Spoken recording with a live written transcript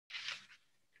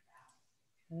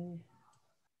Okay.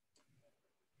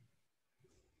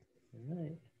 All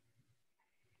right.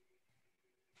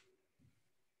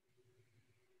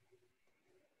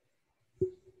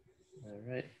 All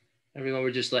right. Everyone,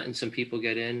 we're just letting some people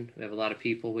get in. We have a lot of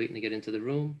people waiting to get into the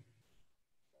room.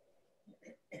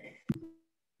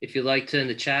 If you'd like to, in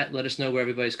the chat, let us know where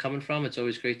everybody's coming from. It's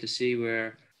always great to see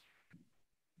who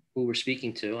we're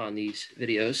speaking to on these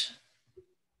videos.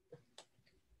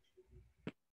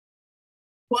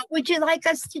 What would you like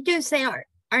us to do? Say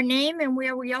our name and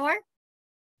where we are?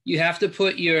 You have to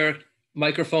put your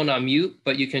microphone on mute,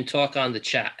 but you can talk on the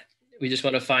chat. We just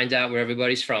want to find out where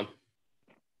everybody's from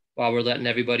while we're letting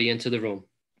everybody into the room.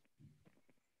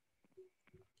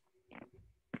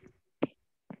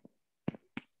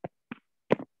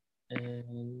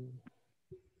 And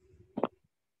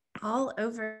all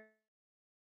over.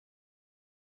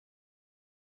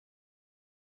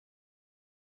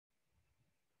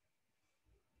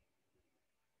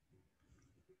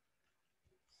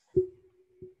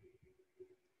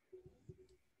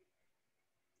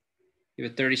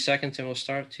 give it 30 seconds and we'll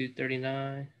start.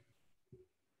 2:39.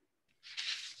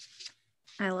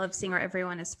 I love seeing where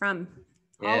everyone is from.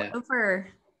 Yeah. All over.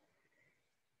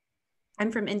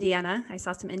 I'm from Indiana. I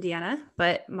saw some Indiana,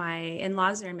 but my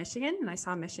in-laws are in Michigan, and I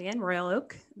saw Michigan, Royal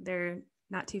Oak. They're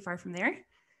not too far from there.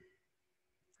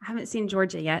 I haven't seen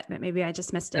Georgia yet, but maybe I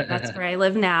just missed it. That's where I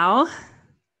live now.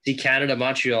 See Canada,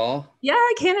 Montreal. Yeah,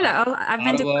 Canada. Oh, I've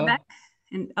been to Ottawa. Quebec,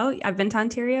 and I've been to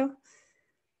Ontario.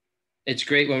 It's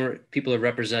great when people are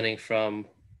representing from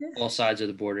all sides of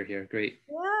the border here. Great.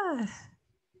 Yeah.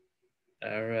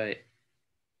 All right.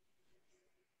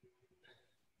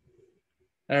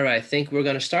 All right, I think we're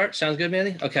going to start. Sounds good,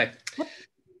 Mandy? Okay.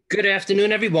 Good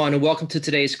afternoon, everyone, and welcome to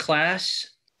today's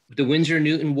class, the Winsor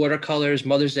Newton Watercolors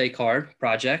Mother's Day Card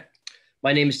Project.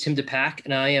 My name is Tim DePack,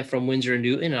 and I am from Winsor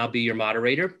Newton, and I'll be your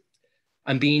moderator.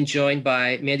 I'm being joined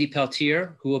by Mandy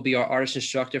Peltier, who will be our artist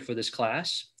instructor for this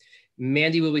class.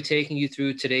 Mandy will be taking you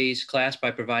through today's class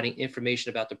by providing information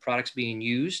about the products being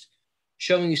used,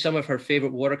 showing you some of her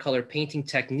favorite watercolor painting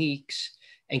techniques,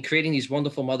 and creating these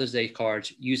wonderful Mother's Day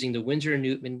cards using the Winsor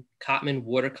Newton Cotman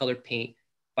Watercolor paint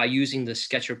by using the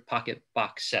Sketcher Pocket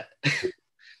Box set.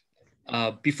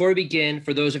 Before we begin,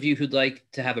 for those of you who'd like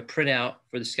to have a printout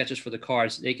for the sketches for the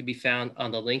cards, they can be found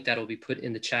on the link that will be put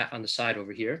in the chat on the side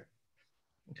over here.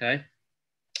 Okay.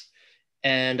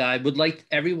 And I would like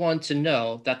everyone to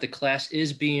know that the class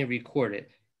is being recorded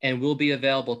and will be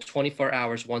available 24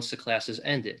 hours once the class is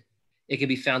ended. It can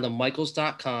be found on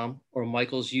michaels.com or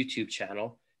Michael's YouTube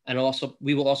channel. And also,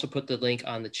 we will also put the link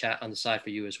on the chat on the side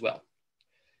for you as well.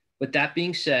 With that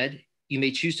being said, you may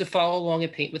choose to follow along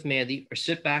and paint with Mandy, or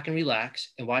sit back and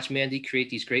relax and watch Mandy create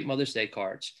these great Mother's Day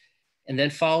cards, and then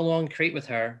follow along and create with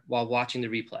her while watching the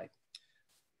replay.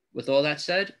 With all that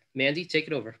said, Mandy, take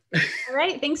it over. All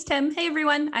right, thanks, Tim. Hey,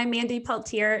 everyone. I'm Mandy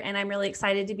Peltier, and I'm really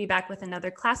excited to be back with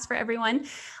another class for everyone.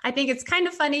 I think it's kind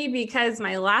of funny because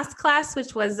my last class,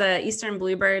 which was Eastern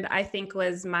Bluebird, I think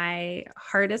was my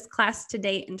hardest class to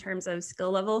date in terms of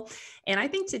skill level. And I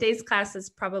think today's class is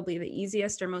probably the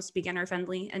easiest or most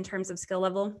beginner-friendly in terms of skill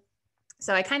level.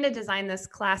 So I kind of designed this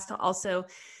class to also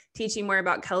teach you more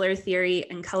about color theory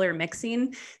and color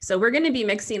mixing. So we're going to be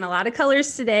mixing a lot of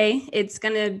colors today. It's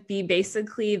going to be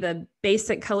basically the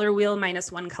basic color wheel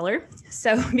minus one color.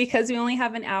 So because we only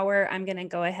have an hour, I'm going to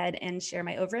go ahead and share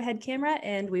my overhead camera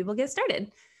and we will get started.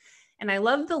 And I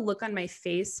love the look on my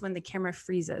face when the camera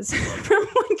freezes from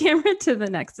one camera to the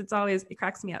next. It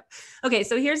cracks me up. Okay,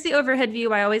 so here's the overhead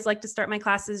view. I always like to start my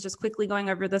classes just quickly going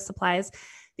over the supplies.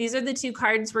 These are the two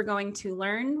cards we're going to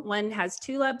learn. One has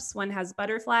tulips, one has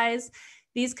butterflies.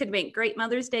 These could make great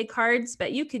Mother's Day cards,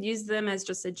 but you could use them as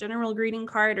just a general greeting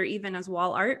card or even as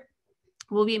wall art.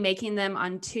 We'll be making them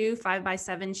on 2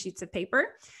 5x7 sheets of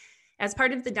paper. As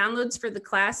part of the downloads for the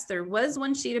class, there was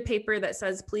one sheet of paper that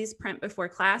says, please print before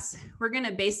class. We're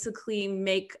gonna basically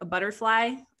make a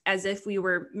butterfly as if we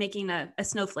were making a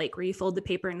snowflake where you fold the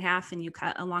paper in half and you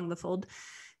cut along the fold.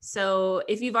 So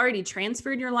if you've already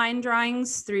transferred your line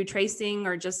drawings through tracing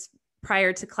or just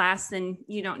prior to class, then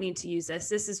you don't need to use this.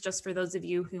 This is just for those of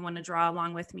you who want to draw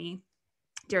along with me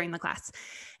during the class.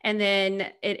 And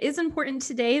then it is important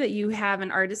today that you have an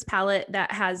artist palette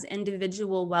that has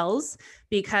individual wells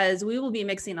because we will be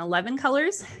mixing 11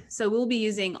 colors. So we'll be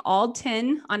using all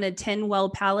 10 on a 10 well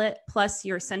palette plus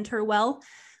your center well.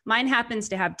 Mine happens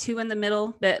to have 2 in the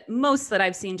middle, but most that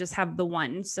I've seen just have the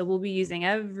 1. So we'll be using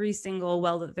every single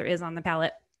well that there is on the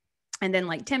palette. And then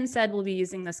like Tim said, we'll be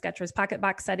using the Sketchers Pocket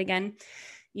Box set again.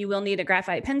 You will need a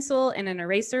graphite pencil and an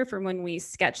eraser for when we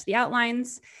sketch the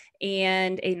outlines.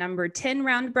 and a number 10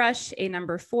 round brush, a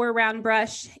number 4 round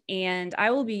brush, and I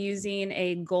will be using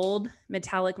a gold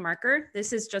metallic marker.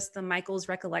 This is just the Michaels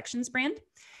Recollections brand.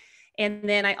 And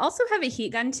then I also have a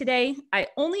heat gun today. I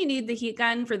only need the heat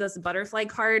gun for this butterfly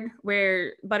card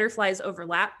where butterflies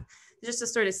overlap, just to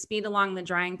sort of speed along the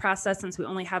drying process since we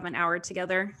only have an hour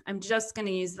together. I'm just going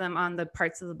to use them on the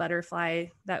parts of the butterfly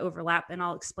that overlap, and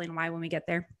I'll explain why when we get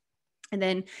there. And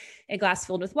then a glass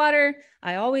filled with water.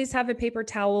 I always have a paper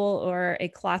towel or a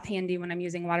cloth handy when I'm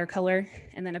using watercolor,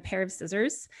 and then a pair of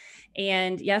scissors.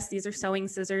 And yes, these are sewing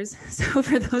scissors. So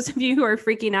for those of you who are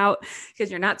freaking out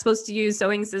because you're not supposed to use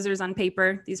sewing scissors on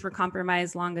paper, these were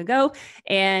compromised long ago,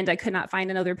 and I could not find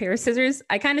another pair of scissors.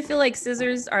 I kind of feel like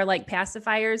scissors are like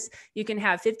pacifiers. You can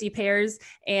have 50 pairs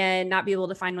and not be able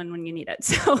to find one when you need it.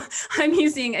 So I'm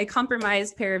using a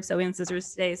compromised pair of sewing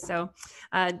scissors today. So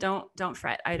don't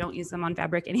fret. I don't use them on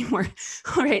fabric anymore.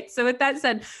 All right. So with that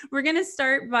said, we're going to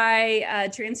start by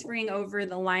transferring over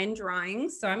the line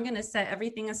drawings. So I'm going to set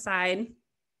everything aside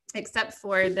except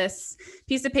for this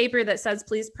piece of paper that says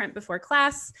please print before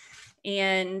class,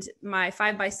 and my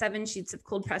 5x7 sheets of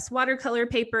cold pressed watercolor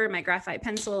paper, my graphite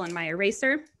pencil, and my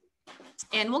eraser.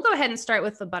 And we'll go ahead and start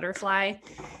with the butterfly.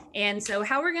 And so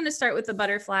how we're going to start with the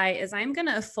butterfly is I'm going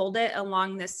to fold it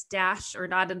along this dash or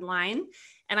dotted line,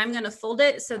 and I'm going to fold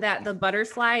it so that the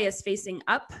butterfly is facing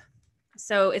up.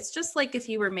 So it's just like if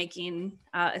you were making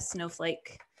a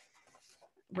snowflake.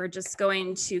 We're just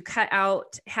going to cut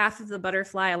out half of the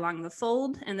butterfly along the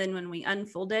fold. And then when we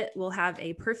unfold it, we'll have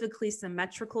a perfectly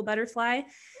symmetrical butterfly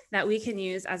that we can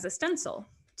use as a stencil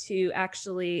to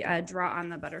actually draw on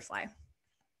the butterfly.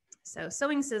 So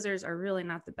sewing scissors are really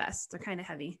not the best. They're kind of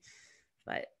heavy,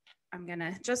 but I'm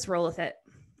gonna just roll with it.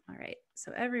 All right,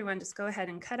 so everyone just go ahead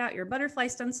and cut out your butterfly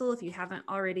stencil if you haven't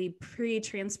already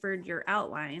pre-transferred your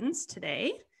outlines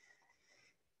today.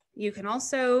 You can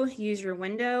also use your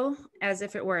window as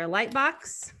if it were a light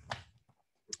box,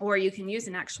 or you can use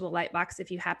an actual light box if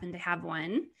you happen to have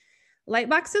one. Light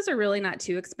boxes are really not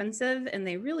too expensive, and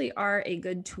they really are a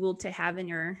good tool to have in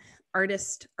your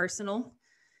artist arsenal.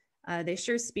 They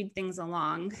sure speed things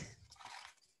along,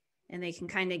 and they can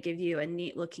kind of give you a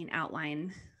neat looking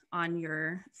outline on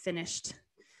your finished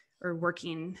or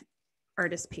working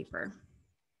artist paper.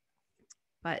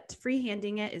 But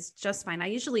freehanding it is just fine. I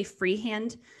usually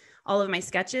freehand all of my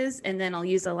sketches, and then I'll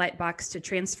use a light box to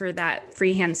transfer that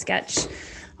freehand sketch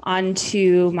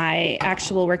onto my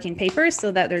actual working paper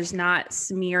so that there's not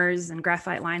smears and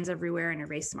graphite lines everywhere and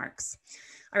erase marks.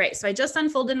 All right, so I just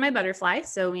unfolded my butterfly.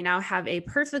 So we now have a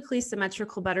perfectly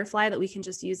symmetrical butterfly that we can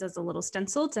just use as a little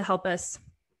stencil to help us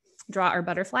draw our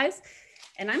butterflies.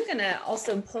 And I'm gonna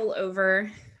also pull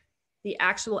over the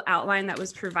actual outline that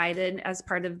was provided as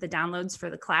part of the downloads for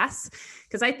the class,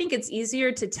 because I think it's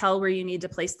easier to tell where you need to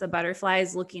place the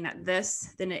butterflies looking at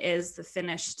this than it is the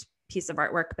finished piece of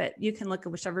artwork, but you can look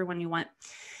at whichever one you want.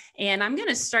 And I'm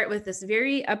gonna start with this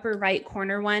very upper right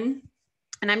corner one.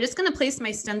 And I'm just gonna place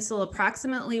my stencil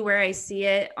approximately where I see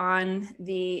it on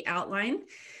the outline.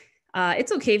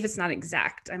 It's okay if it's not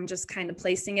exact. I'm just kind of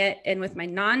placing it. And with my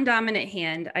non-dominant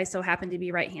hand, I so happen to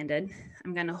be right-handed,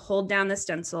 I'm gonna hold down the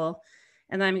stencil,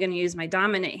 and then I'm gonna use my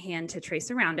dominant hand to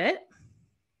trace around it.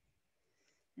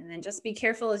 And then just be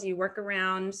careful as you work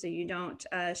around so you don't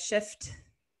shift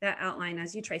that outline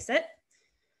as you trace it.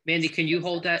 Mandy, can you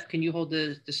hold that? Can you hold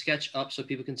the sketch up so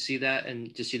people can see that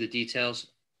and just see the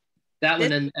details? That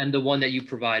one and the one that you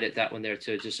provided, that one there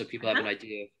too, just so people have an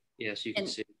idea. Yeah, so you can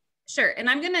see. Sure, and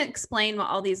I'm gonna explain what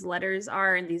all these letters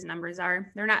are and these numbers are.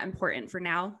 They're not important for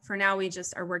now. For now, we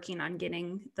just are working on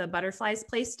getting the butterflies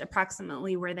placed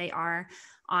approximately where they are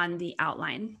on the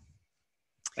outline.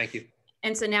 Thank you.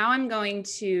 And so now I'm going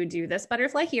to do this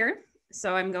butterfly here.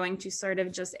 So I'm going to sort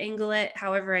of just angle it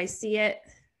however I see it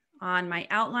on my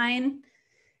outline.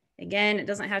 Again, it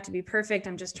doesn't have to be perfect.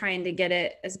 I'm just trying to get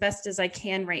it as best as I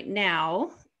can right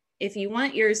now. If you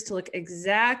want yours to look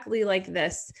exactly like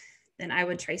this, then I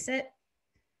would trace it.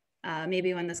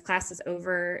 Maybe when this class is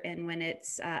over and when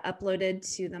it's uploaded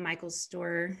to the Michaels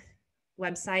Store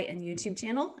website and YouTube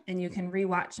channel, and you can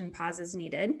rewatch and pause as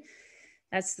needed.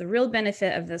 That's the real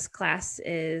benefit of this class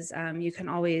is you can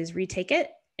always retake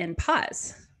it and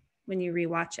pause when you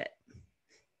rewatch it.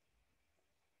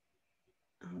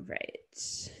 All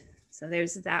right, so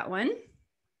there's that one.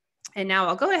 And now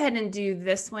I'll go ahead and do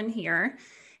this one here.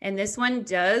 And this one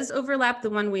does overlap the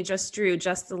one we just drew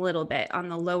just a little bit on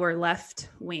the lower left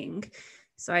wing.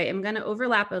 So I am gonna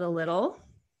overlap it a little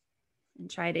and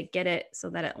try to get it so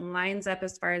that it lines up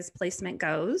as far as placement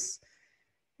goes.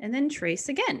 and then trace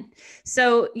again.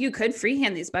 So you could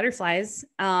freehand these butterflies.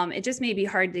 It just may be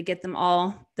hard to get them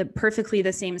all perfectly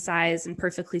the same size and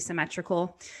perfectly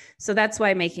symmetrical. So that's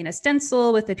why making a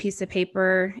stencil with a piece of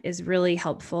paper is really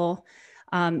helpful.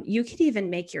 You could even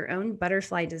make your own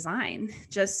butterfly design.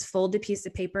 Just fold a piece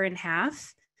of paper in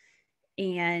half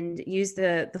and use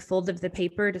the fold of the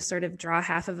paper to sort of draw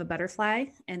half of a butterfly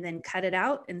and then cut it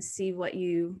out and see what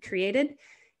you created.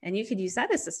 And you could use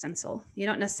that as a stencil. You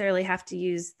don't necessarily have to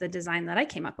use the design that I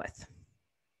came up with.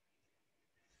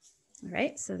 All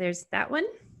right, so there's that one.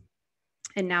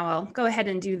 And now I'll go ahead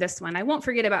and do this one. I won't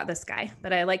forget about this guy,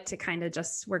 but I like to kind of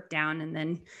just work down and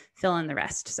then fill in the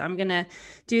rest. So I'm gonna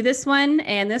do this one,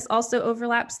 and this also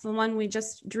overlaps the one we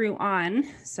just drew on.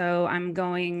 So I'm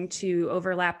going to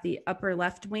overlap the upper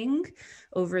left wing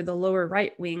over the lower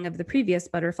right wing of the previous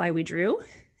butterfly we drew,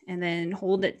 and then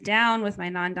hold it down with my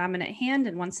non-dominant hand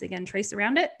and once again trace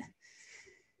around it.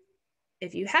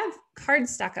 If you have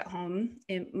cardstock at home,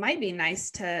 it might be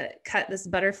nice to cut this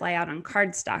butterfly out on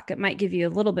cardstock. It might give you a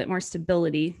little bit more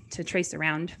stability to trace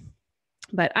around,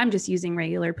 but I'm just using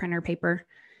regular printer paper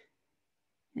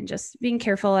and just being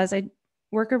careful as I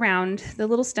work around the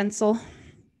little stencil.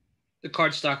 The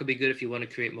cardstock would be good if you want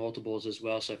to create multiples as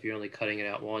well. So if you're only cutting it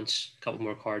out once, a couple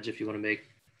more cards if you want to make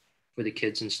for the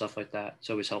kids and stuff like that. It's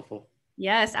always helpful.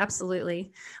 Yes,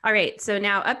 absolutely. All right, so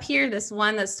now up here, this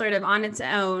one that's sort of on its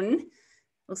own,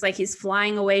 looks like he's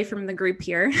flying away from the group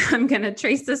here. I'm going to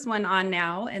trace this one on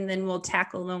now, and then we'll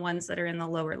tackle the ones that are in the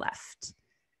lower left.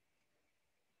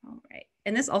 All right.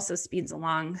 And this also speeds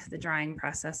along the drawing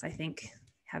process, I think,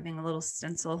 having a little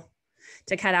stencil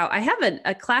to cut out. I have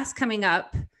a class coming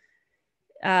up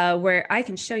where I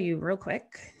can show you real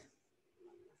quick.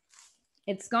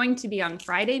 It's going to be on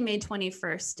Friday, May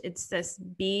 21st. It's this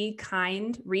Be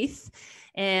Kind wreath.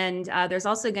 And there's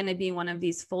also going to be one of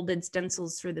these folded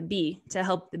stencils for the bee to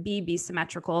help the bee be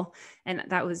symmetrical. And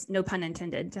that was no pun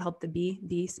intended, to help the bee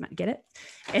be, get it?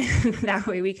 And that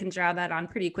way we can draw that on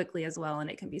pretty quickly as well. And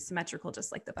it can be symmetrical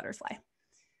just like the butterfly.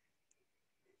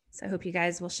 So I hope you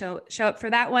guys will show up for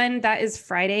that one. That is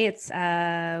Friday. It's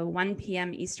 1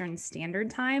 p.m. Eastern Standard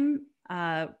Time.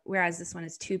 Whereas this one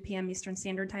is 2 p.m. Eastern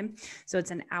Standard Time. So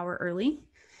it's an hour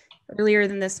earlier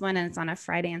than this one, and it's on a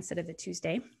Friday instead of a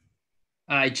Tuesday.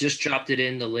 I just dropped it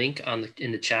in the link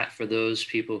in the chat for those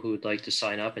people who would like to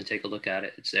sign up and take a look at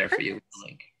it. It's there for you with the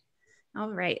link.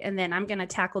 All right, and then I'm gonna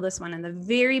tackle this one in the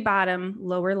very bottom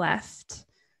lower left.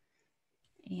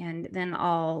 And then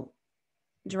I'll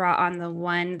draw on the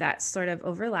one that sort of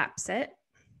overlaps it.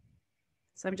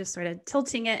 So I'm just sort of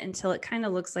tilting it until it kind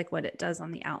of looks like what it does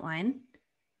on the outline.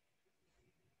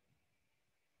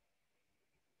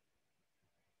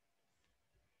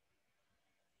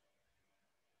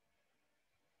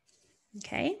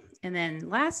 Okay, and then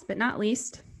last but not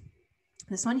least,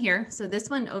 this one here. So this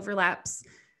one overlaps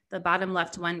the bottom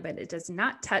left one, but it does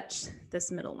not touch this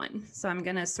middle one. So I'm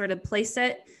gonna sort of place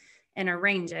it and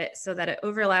arrange it so that it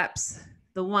overlaps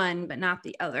the one, but not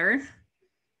the other,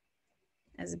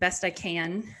 as best I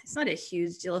can. It's not a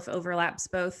huge deal if it overlaps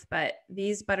both, but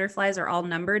these butterflies are all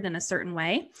numbered in a certain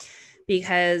way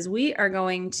because we are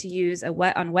going to use a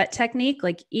wet on wet technique.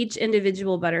 Like each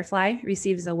individual butterfly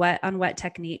receives a wet on wet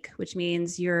technique, which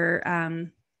means you're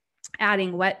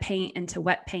adding wet paint into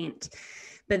wet paint.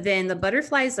 But then the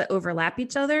butterflies that overlap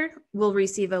each other will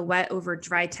receive a wet over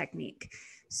dry technique.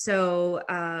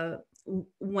 So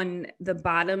when the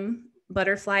bottom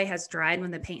butterfly has dried,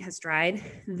 when the paint has dried,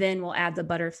 then we'll add the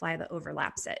butterfly that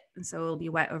overlaps it. And so it'll be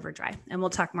wet over dry. And we'll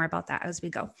talk more about that as we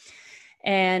go.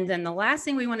 And then the last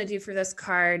thing we want to do for this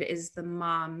card is the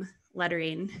mom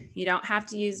lettering. You don't have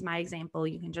to use my example.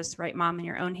 You can just write mom in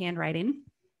your own handwriting.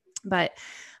 But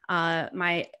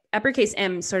my uppercase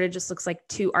M sort of just looks like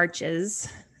two arches.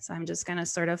 So I'm just going to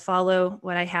sort of follow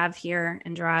what I have here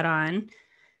and draw it on.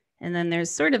 And then there's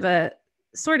sort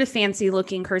of fancy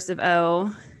looking cursive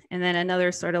O, and then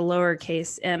another sort of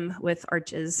lowercase m with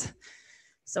arches.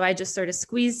 So I just sort of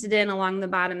squeezed it in along the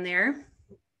bottom there.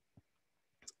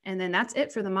 And then that's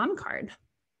it for the mom card.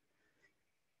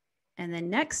 And then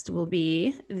next will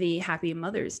be the Happy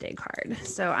Mother's Day card.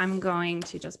 So I'm going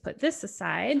to just put this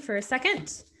aside for a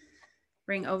second,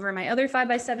 bring over my other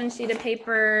 5x7 sheet of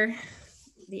paper,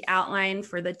 the outline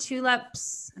for the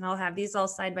tulips, and I'll have these all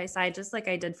side by side, just like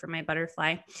I did for my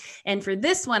butterfly. And for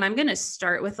this one, I'm going to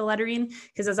start with the lettering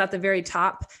because it's at the very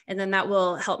top, and then that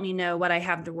will help me know what I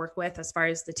have to work with as far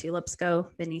as the tulips go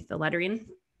beneath the lettering.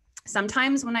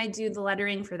 Sometimes when I do the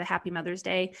lettering for the Happy Mother's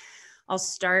Day, I'll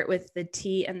start with the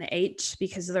T and the H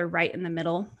because they're right in the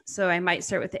middle. So I might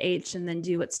start with the H and then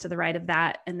do what's to the right of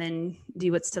that and then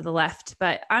do what's to the left.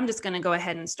 But I'm just going to go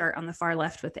ahead and start on the far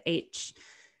left with the H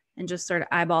and just sort of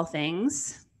eyeball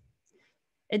things.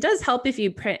 It does help if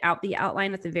you print out the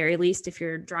outline at the very least, if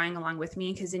you're drawing along with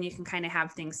me, because then you can kind of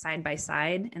have things side by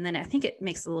side. And then I think it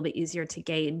makes it a little bit easier to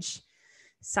gauge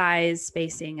size,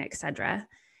 spacing, etc.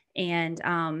 And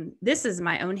this is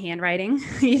my own handwriting.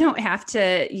 You don't have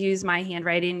to use my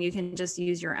handwriting. You can just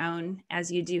use your own as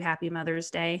you do Happy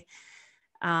Mother's Day.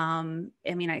 I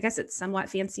mean, I guess it's somewhat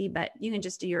fancy, but you can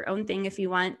just do your own thing if you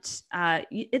want.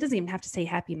 It doesn't even have to say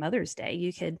Happy Mother's Day.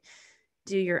 You could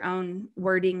do your own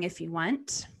wording if you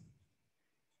want.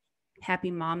 Happy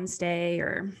Mom's Day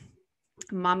or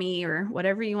Mommy or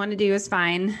whatever you want to do is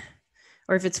fine.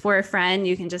 Or if it's for a friend,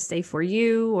 you can just say for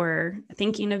you or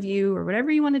thinking of you or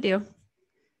whatever you want to do.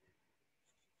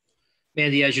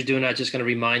 Mandy, as you're doing that, just going to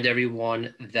remind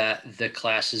everyone that the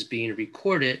class is being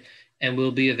recorded and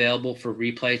will be available for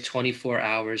replay 24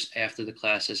 hours after the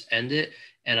class has ended.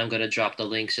 And I'm going to drop the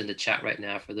links in the chat right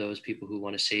now for those people who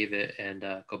want to save it and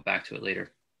go back to it later.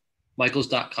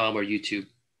 Michaels.com or YouTube.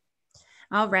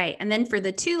 All right. And then for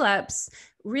the tulips,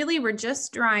 really, we're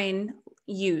just drawing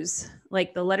U's,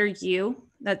 like the letter U.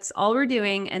 That's all we're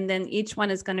doing. And then each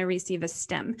one is going to receive a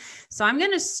stem. So I'm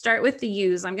going to start with the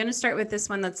U's. I'm going to start with this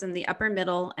one that's in the upper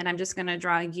middle. And I'm just going to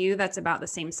draw a U that's about the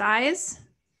same size.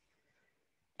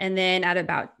 And then at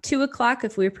about 2 o'clock,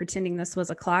 if we were pretending this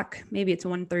was a clock, maybe it's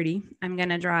 1:30, I'm going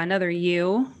to draw another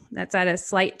U that's at a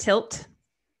slight tilt.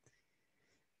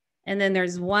 And then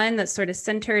there's one that's sort of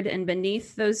centered and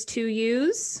beneath those two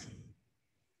U's.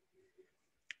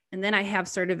 And then I have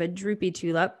sort of a droopy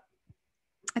tulip.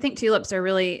 I think tulips are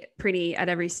really pretty at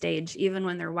every stage, even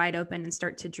when they're wide open and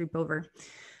start to droop over.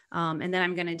 And then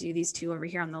I'm going to do these two over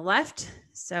here on the left.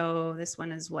 So this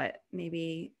one is what,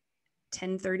 maybe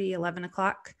 10:30, 11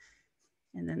 o'clock.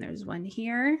 And then there's one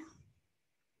here.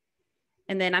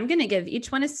 And then I'm going to give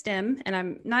each one a stem, and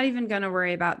I'm not even going to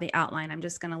worry about the outline. I'm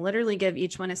just going to literally give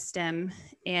each one a stem.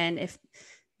 And if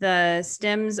the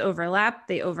stems overlap,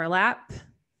 they overlap.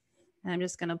 And I'm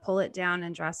just going to pull it down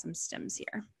and draw some stems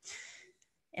here.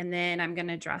 And then I'm going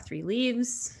to draw 3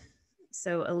 leaves.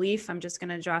 So a leaf, I'm just going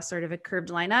to draw sort of a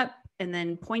curved line up and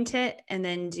then point it and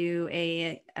then do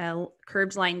a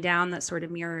curved line down that sort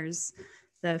of mirrors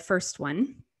the first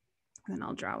one. And then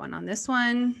I'll draw one on this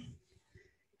one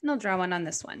and I'll draw one on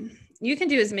this one. You can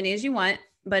do as many as you want,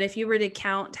 but if you were to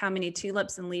count how many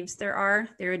tulips and leaves there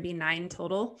would be 9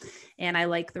 total. And I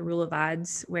like the rule of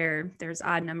odds where there's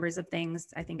odd numbers of things.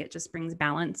 I think it just brings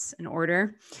balance and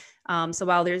order. So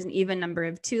while there's an even number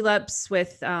of tulips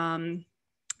with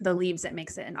the leaves, it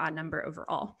makes it an odd number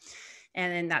overall.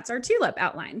 And then that's our tulip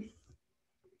outline.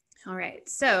 All right,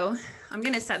 so I'm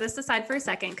going to set this aside for a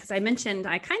second because I mentioned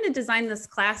I kind of designed this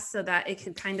class so that it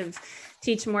could kind of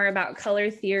teach more about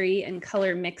color theory and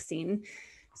color mixing.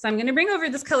 So I'm going to bring over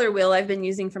this color wheel I've been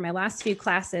using for my last few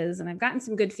classes, and I've gotten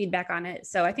some good feedback on it.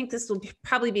 So I think this will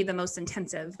probably be the most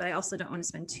intensive, but I also don't want to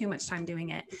spend too much time doing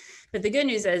it. But the good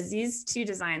news is these 2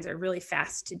 designs are really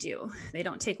fast to do. They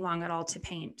don't take long at all to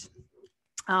paint.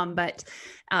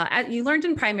 You learned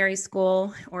in primary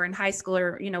school or in high school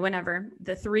or, whenever,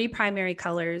 the 3 primary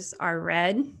colors are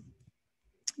red,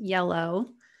 yellow,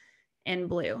 and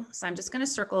blue. So I'm just going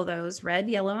to circle those, red,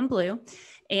 yellow, and blue.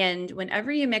 And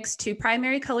whenever you mix 2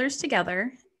 primary colors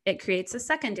together, it creates a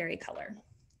secondary color.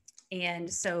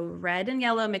 And so red and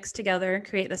yellow mixed together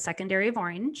create the secondary of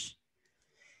orange.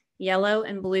 Yellow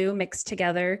and blue mixed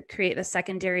together create the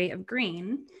secondary of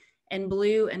green. And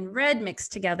blue and red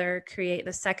mixed together create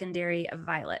the secondary of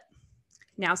violet.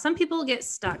 Now, some people get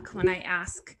stuck when I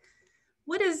ask,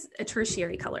 what is a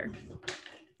tertiary color?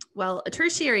 Well, a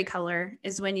tertiary color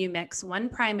is when you mix 1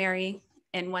 primary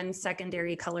and 1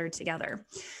 secondary color together.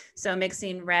 So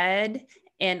mixing red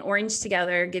and orange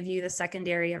together give you the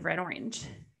secondary of red-orange.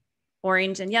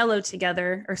 Orange and yellow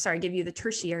together, give you the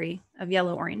tertiary of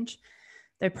yellow-orange.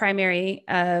 The primary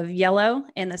of yellow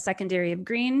and the secondary of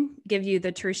green give you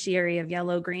the tertiary of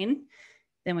yellow-green.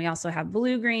 Then we also have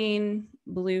blue-green,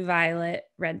 blue-violet,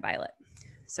 red-violet.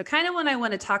 So kind of what I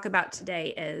want to talk about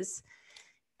today is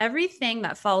everything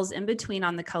that falls in between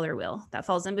on the color wheel, that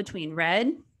falls in between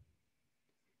red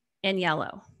and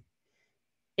yellow,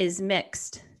 is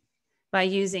mixed by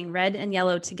using red and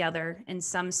yellow together in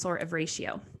some sort of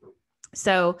ratio.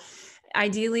 So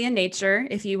ideally in nature,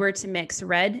 if you were to mix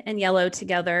red and yellow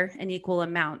together in equal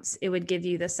amounts, it would give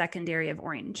you the secondary of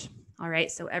orange. All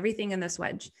right, so everything in this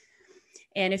wedge.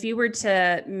 And if you were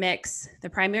to mix the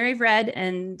primary of red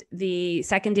and the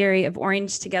secondary of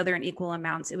orange together in equal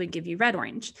amounts, it would give you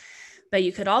red-orange. But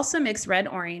you could also mix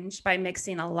red-orange by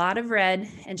mixing a lot of red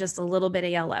and just a little bit of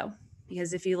yellow.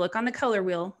 Because if you look on the color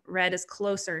wheel, red is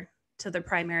closer to the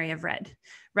primary of red.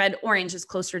 Red-orange is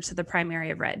closer to the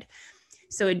primary of red.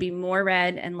 So it'd be more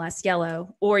red and less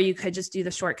yellow, or you could just do the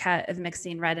shortcut of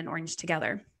mixing red and orange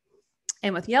together.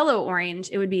 And with yellow orange,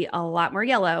 it would be a lot more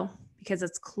yellow because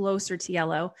it's closer to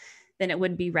yellow than it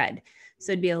would be red.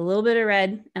 So it'd be a little bit of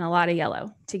red and a lot of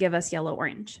yellow to give us yellow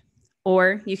orange.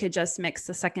 Or you could just mix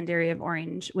the secondary of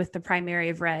orange with the primary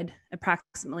of red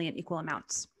approximately in equal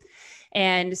amounts.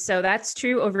 And so that's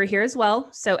true over here as well.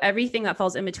 So everything that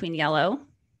falls in between yellow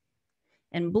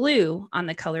and blue on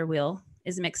the color wheel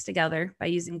is mixed together by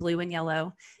using blue and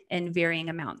yellow in varying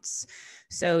amounts.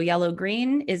 So yellow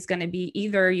green is going to be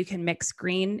either you can mix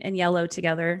green and yellow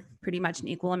together pretty much in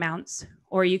equal amounts,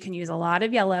 or you can use a lot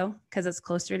of yellow because it's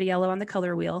closer to yellow on the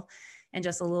color wheel and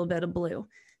just a little bit of blue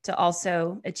to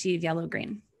also achieve yellow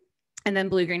green. And then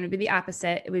blue green would be the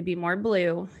opposite. It would be more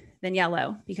blue than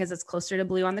yellow because it's closer to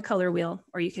blue on the color wheel,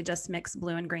 or you could just mix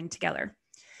blue and green together.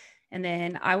 And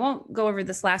then I won't go over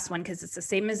this last one because it's the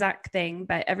same exact thing,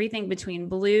 but everything between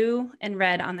blue and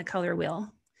red on the color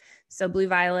wheel. So blue,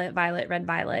 violet, violet, red,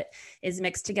 violet is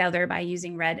mixed together by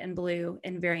using red and blue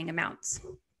in varying amounts.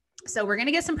 So we're going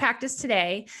to get some practice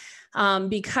today.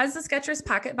 Because the Sketchers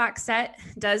Pocket Box set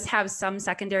does have some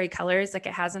secondary colors, like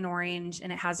it has an orange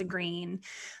and it has a green,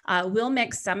 we'll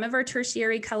mix some of our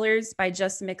tertiary colors by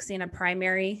just mixing a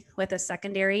primary with a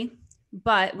secondary.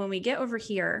 But when we get over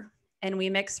here and we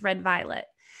mix red violet,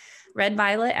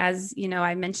 as you know,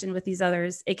 I mentioned with these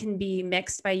others, it can be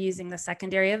mixed by using the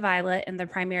secondary of violet and the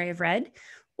primary of red,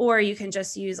 or you can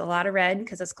just use a lot of red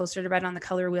because it's closer to red on the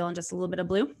color wheel and just a little bit of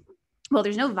blue. Well,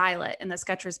 there's no violet in the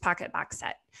Sketchers Pocket Box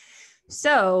set.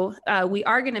 So we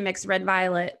are going to mix red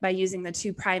violet by using the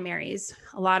two primaries,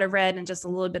 a lot of red and just a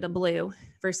little bit of blue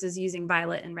versus using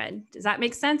violet and red. Does that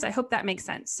make sense? I hope that makes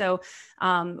sense. So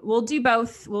we'll do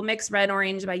both. We'll mix red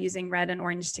orange by using red and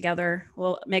orange together.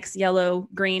 We'll mix yellow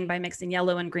green by mixing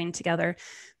yellow and green together.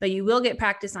 But you will get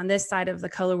practice on this side of the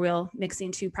color wheel,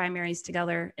 mixing two primaries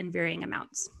together in varying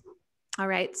amounts. All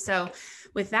right, so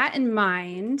with that in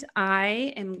mind,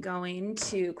 I am going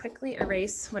to quickly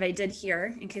erase what I did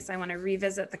here in case I want to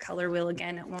revisit the color wheel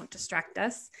again. It won't distract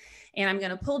us. And I'm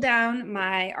going to pull down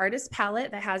my artist palette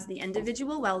that has the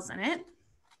individual wells in it.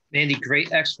 Mandy,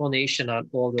 great explanation on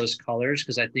all those colors,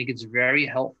 because I think it's very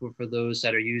helpful for those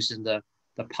that are using the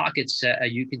pocket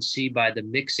set. You can see by the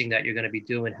mixing that you're going to be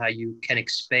doing how you can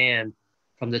expand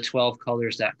from the 12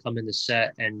 colors that come in the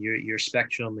set, and your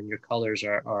spectrum and your colors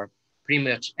are pretty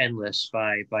much endless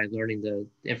by learning the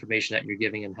information that you're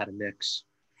giving and how to mix.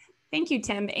 Thank you,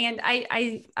 Tim. And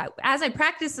I as I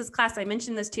practice this class, I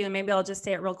mentioned this too, and maybe I'll just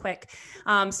say it real quick.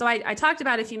 So I talked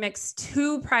about if you mix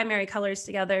two primary colors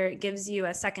together, it gives you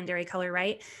a secondary color,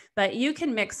 right? But you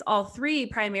can mix all three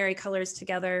primary colors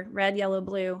together, red, yellow,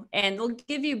 blue, and they'll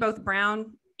give you both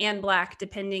brown and black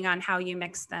depending on how you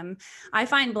mix them. I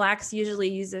find blacks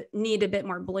usually need a bit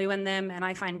more blue in them, and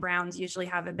I find browns usually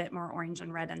have a bit more orange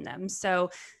and red in them.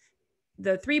 So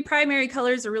the three primary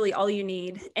colors are really all you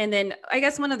need. And then I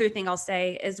guess one other thing I'll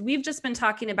say is we've just been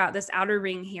talking about this outer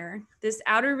ring here. This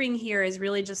outer ring here is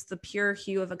really just the pure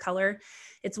hue of a color.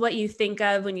 It's what you think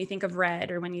of when you think of red,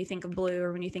 or when you think of blue,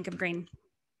 or when you think of green.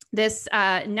 This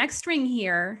next ring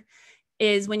here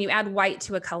is when you add white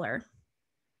to a color.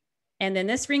 And then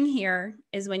this ring here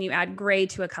is when you add gray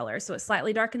to a color. So it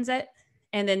slightly darkens it.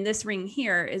 And then this ring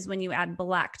here is when you add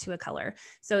black to a color.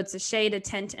 So it's a shade, a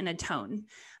tint, and a tone.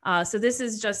 So this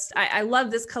is just, I love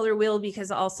this color wheel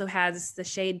because it also has the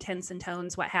shade, tints, and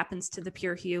tones, what happens to the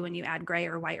pure hue when you add gray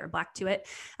or white or black to it.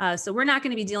 So we're not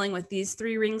going to be dealing with these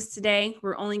three rings today.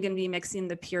 We're only going to be mixing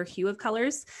the pure hue of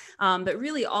colors. But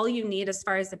really all you need as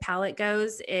far as the palette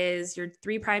goes is your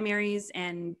three primaries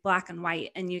and black and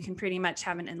white, and you can pretty much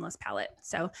have an endless palette.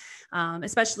 So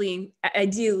especially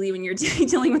ideally when you're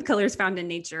dealing with colors found in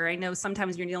nature. I know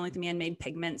sometimes you're dealing with man-made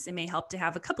pigments. It may help to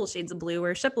have a couple shades of blue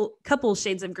or a couple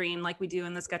shades of green like we do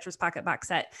in the Sketchers Pocket Box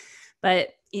set. But,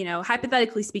 you know,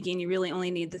 hypothetically speaking, you really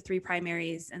only need the three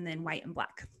primaries and then white and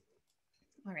black.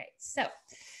 All right, so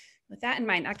with that in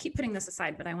mind, I'll keep putting this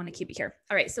aside, but I want to keep it here.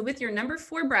 All right, so with your number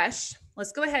 4 brush,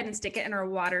 let's go ahead and stick it in our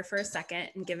water for a second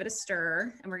and give it a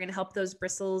stir. And we're going to help those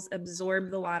bristles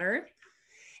absorb the water.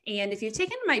 And if you've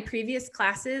taken my previous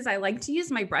classes, I like to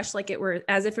use my brush like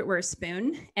as if it were a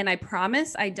spoon. And I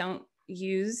promise I don't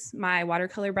use my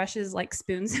watercolor brushes like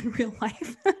spoons in real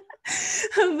life.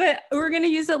 But we're going to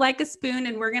use it like a spoon,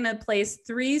 and we're going to place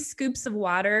 3 scoops of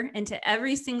water into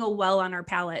every single well on our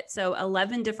palette. So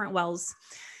 11 different wells.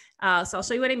 So I'll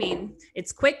show you what I mean.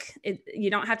 It's quick. You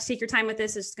don't have to take your time with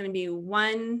this. It's just going to be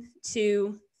 1,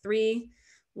 2, 3,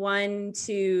 1,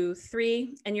 2,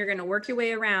 3, and you're going to work your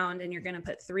way around, and you're going to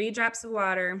put 3 drops of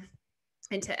water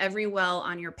into every well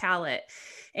on your palette.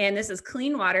 And this is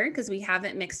clean water because we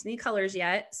haven't mixed any colors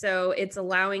yet. So it's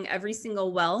allowing every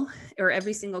single well or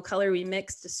every single color we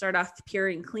mix to start off pure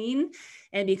and clean.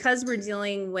 And because we're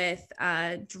dealing with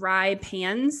dry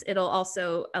pans, it'll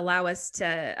also allow us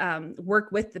to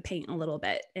work with the paint a little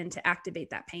bit and to activate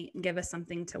that paint and give us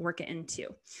something to work it into.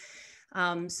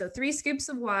 So 3 scoops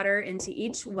of water into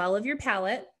each well of your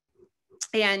palette.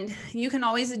 And you can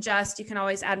always adjust. You can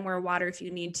always add more water if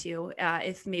you need to,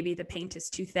 if maybe the paint is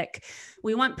too thick.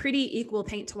 We want pretty equal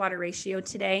paint to water ratio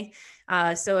today.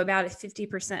 So about a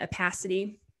 50%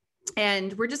 opacity.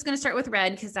 And we're just going to start with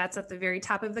red because that's at the very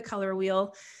top of the color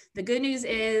wheel. The good news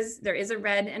is there is a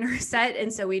red in our set,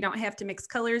 and so we don't have to mix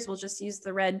colors. We'll just use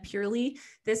the red purely.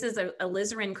 This is a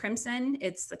Alizarin Crimson.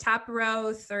 It's the top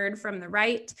row, 3rd from the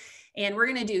right. And we're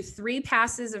going to do 3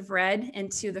 passes of red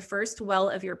into the first well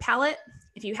of your palette.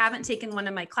 If you haven't taken one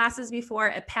of my classes before,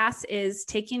 a pass is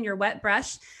taking your wet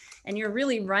brush and you're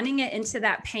really running it into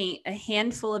that paint a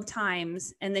handful of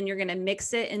times. And then you're going to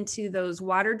mix it into those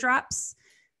water drops.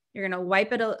 You're going to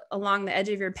wipe it along the edge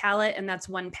of your palette, and that's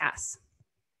 1 pass.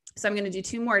 So I'm going to do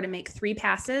 2 more to make 3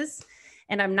 passes.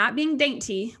 And I'm not being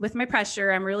dainty with my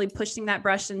pressure. I'm really pushing that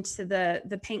brush into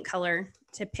the paint color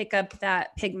to pick up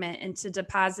that pigment and to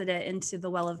deposit it into the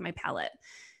well of my palette.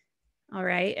 All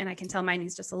right, and I can tell mine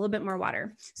needs just a little bit more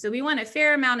water. So we want a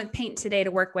fair amount of paint today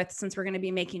to work with since we're going to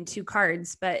be making 2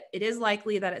 cards, but it is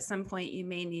likely that at some point you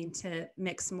may need to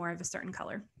mix more of a certain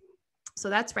color. So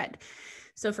that's red.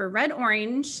 So for red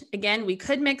orange, again, we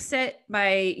could mix it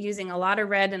by using a lot of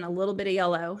red and a little bit of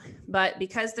yellow, but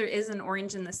because there is an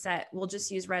orange in the set, we'll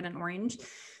just use red and orange.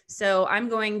 So I'm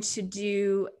going to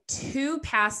do 2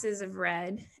 passes of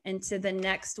red into the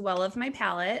next well of my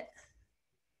palette.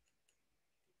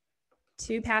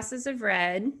 2 passes of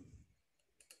red, and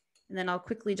then I'll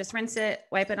quickly just rinse it,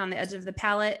 wipe it on the edge of the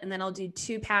palette, and then I'll do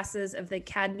 2 passes of the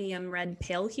Cadmium Red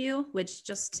Pale Hue, which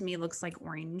just to me looks like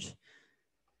orange.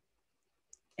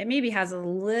 It maybe has a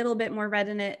little bit more red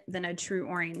in it than a true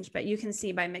orange, but you can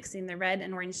see by mixing the red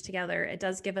and orange together, it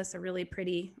does give us a really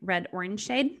pretty red-orange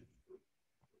shade.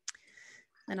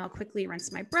 Then I'll quickly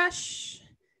rinse my brush.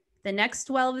 The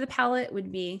next well of the palette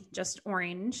would be just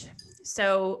orange.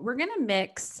 So we're gonna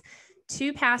mix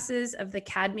 2 passes of the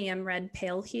Cadmium Red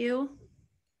Pale Hue,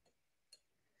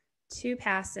 2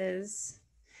 passes.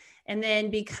 And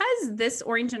then because this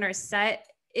orange in our set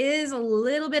is a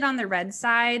little bit on the red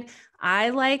side, I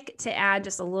like to add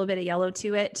just a little bit of yellow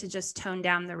to it to just tone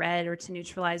down the red or to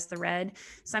neutralize the red.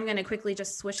 So I'm going to quickly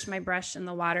just swish my brush in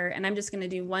the water, and I'm just going to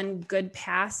do 1 good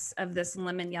pass of this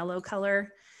lemon yellow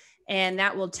color. And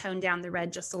that will tone down the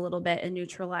red just a little bit and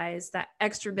neutralize that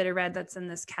extra bit of red that's in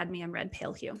this Cadmium Red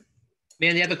Pale Hue.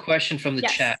 Mandy, I have a question from the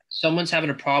chat. Someone's having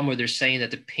a problem where they're saying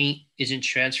that the paint isn't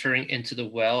transferring into the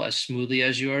well as smoothly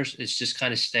as yours. It's just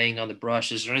kind of staying on the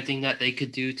brush. Is there anything that they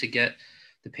could do to get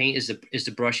the paint? Is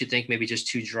the brush, you think, maybe just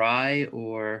too dry,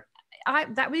 or?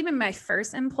 That would be my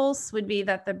first impulse, would be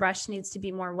that the brush needs to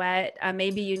be more wet.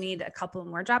 Maybe you need a couple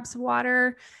more drops of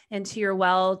water into your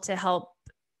well to help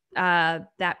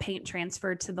that paint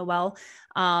transfer to the well.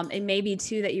 It may be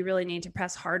too that you really need to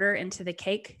press harder into the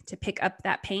cake to pick up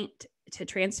that paint to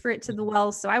transfer it to the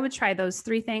well. So I would try those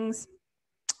 3 things.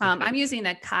 I'm using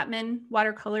a Cotman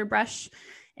watercolor brush,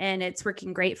 and it's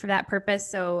working great for that purpose.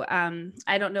 So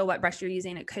I don't know what brush you're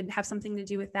using. It could have something to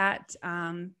do with that.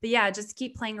 But yeah, just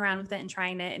keep playing around with it and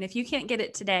trying it. And if you can't get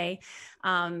it today,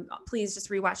 please just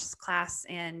rewatch this class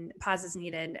and pause as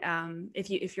needed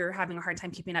if you're having a hard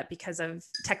time keeping up because of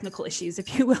technical issues,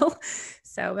 if you will.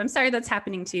 So I'm sorry that's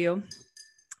happening to you.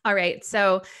 All right,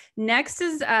 so next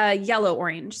is yellow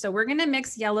orange. So we're gonna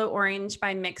mix yellow orange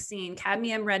by mixing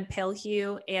Cadmium Red Pale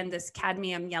Hue and this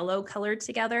Cadmium Yellow color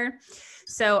together.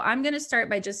 So I'm gonna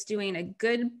start by just doing a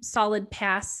good solid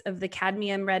pass of the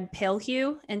Cadmium Red Pale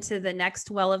Hue into the next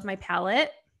well of my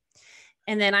palette.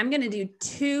 And then I'm gonna do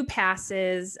 2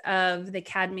 passes of the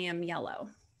Cadmium Yellow.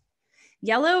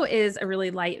 Yellow is a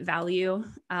really light value.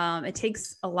 It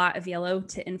takes a lot of yellow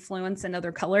to influence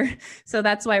another color. So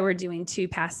that's why we're doing 2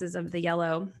 passes of the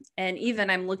yellow. And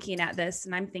even I'm looking at this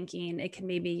and I'm thinking it can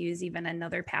maybe use even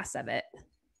another pass of it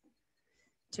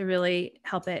to really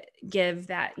help it give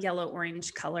that yellow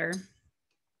orange color.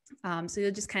 So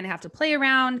you'll just kind of have to play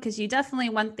around because you definitely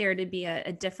want there to be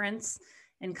a difference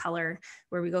in color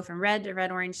where we go from red to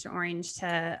red orange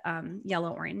to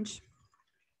yellow orange.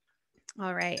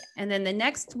 All right, and then the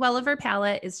next well of our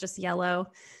palette is just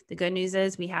yellow. The good news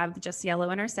is we have just yellow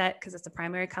in our set because it's a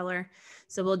primary color.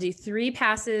 So we'll do 3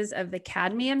 passes of the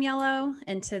Cadmium Yellow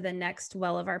into the next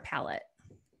well of our palette.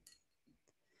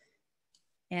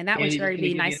 And that one should already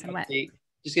be nice and wet.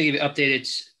 Just gonna give you an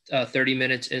update. 30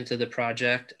 minutes into the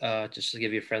project, just to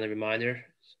give you a friendly reminder.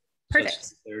 Perfect.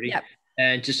 So 30. Yep.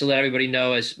 And just to let everybody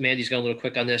know, as Mandy's going a little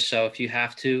quick on this, so if you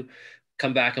have to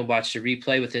come back and watch the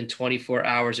replay within 24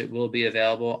 hours, it will be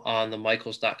available on the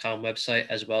michaels.com website,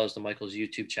 as well as the Michaels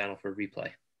YouTube channel for replay.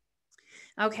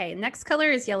 Okay, next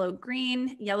color is yellow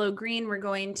green. Yellow green, we're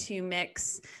going to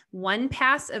mix 1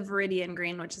 pass of Viridian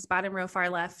Green, which is bottom row far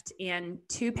left, and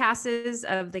 2 passes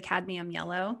of the Cadmium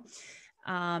Yellow.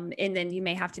 And then you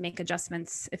may have to make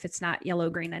adjustments if it's not yellow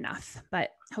green enough,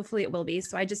 but hopefully it will be.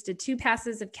 So I just did 2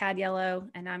 passes of Cad Yellow,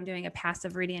 and I'm doing a pass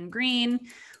of Viridian Green.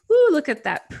 Woo, look at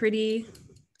that pretty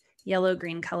yellow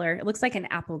green color. It looks like an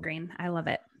apple green. I love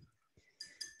it.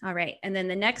 All right, and then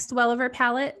the next well of our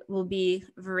palette will be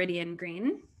Viridian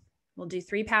Green. We'll do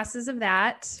 3 passes of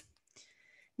that.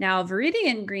 Now,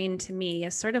 Viridian Green to me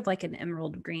is sort of like an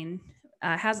emerald green.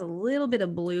 Has a little bit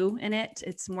of blue in it.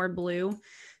 It's more blue.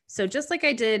 So just like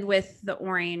I did with the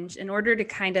orange, in order to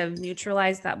kind of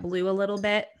neutralize that blue a little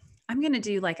bit, I'm gonna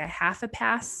do like a half a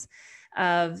pass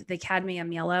of the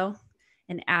Cadmium Yellow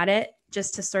and add it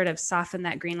just to sort of soften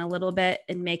that green a little bit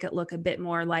and make it look a bit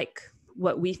more like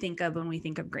what we think of when we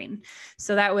think of green.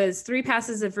 So that was 3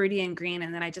 passes of Viridian Green,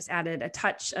 and then I just added a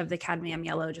touch of the Cadmium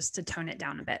Yellow just to tone it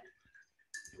down a bit.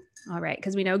 All right,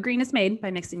 because we know green is made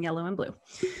by mixing yellow and blue.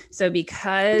 So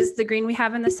because the green we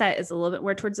have in the set is a little bit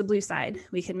more towards the blue side,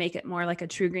 we can make it more like a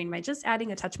true green by just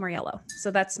adding a touch more yellow.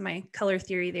 So that's my color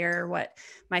theory there, what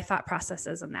my thought process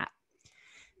is on that.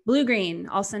 Blue-green,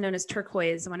 also known as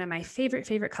turquoise, one of my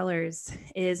favorite colors,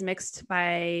 is mixed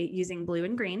by using blue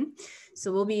and green.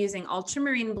 So we'll be using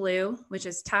Ultramarine Blue, which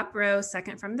is top row,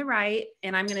 second from the right.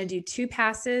 And I'm gonna do 2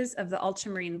 passes of the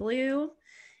Ultramarine Blue.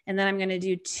 And then I'm gonna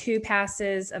do 2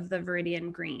 passes of the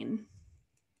Viridian Green.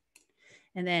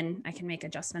 And then I can make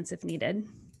adjustments if needed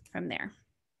from there.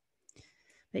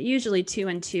 But usually 2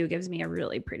 and 2 gives me a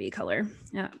really pretty color.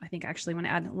 Yeah, I think I actually wanna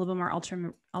add a little bit more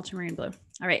Ultramarine Blue.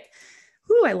 All right.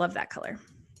 Ooh, I love that color.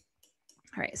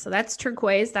 All right, so that's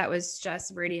turquoise. That was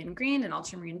just Viridian Green and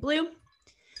Ultramarine Blue.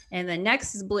 And then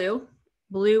next is blue.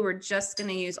 Blue, we're just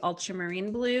gonna use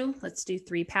Ultramarine Blue. Let's do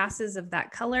 3 passes of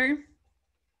that color.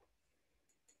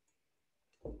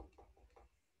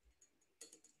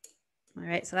 All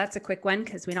right, so that's a quick one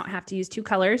because we don't have to use 2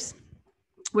 colors.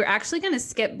 We're actually going to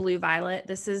skip blue violet.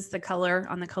 This is the color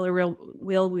on the color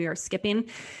wheel we are skipping.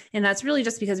 And that's really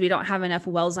just because we don't have enough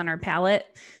wells on our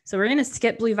palette. So we're going to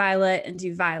skip blue violet and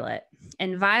do violet.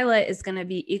 And violet is going to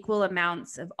be equal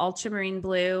amounts of Ultramarine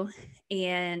Blue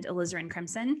and Alizarin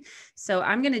Crimson. So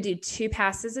I'm going to do 2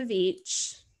 passes of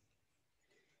each.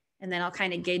 And then I'll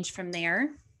kind of gauge from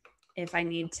there if I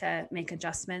need to make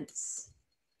adjustments.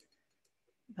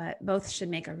 But both should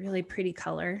make a really pretty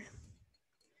color.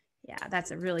 Yeah, that's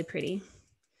a really pretty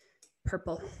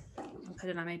purple. I'll put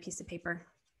it on my piece of paper.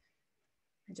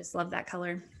 I just love that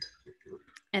color.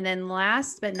 And then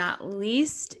last but not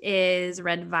least is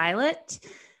red violet,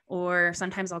 or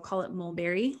sometimes I'll call it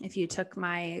mulberry if you took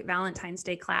my Valentine's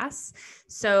Day class.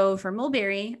 So for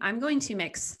mulberry, I'm going to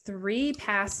mix 3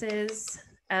 passes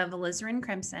of Alizarin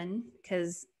Crimson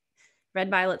because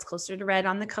red violet's closer to red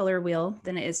on the color wheel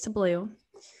than it is to blue.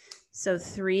 So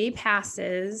 3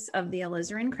 passes of the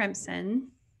Alizarin Crimson,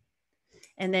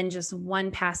 and then just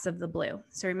 1 pass of the blue.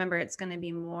 So remember, it's going to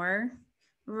be more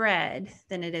red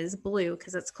than it is blue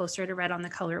because it's closer to red on the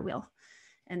color wheel.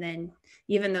 And then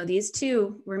even though these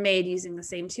 2 were made using the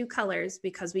same 2 colors,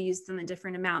 because we used them in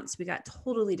different amounts, we got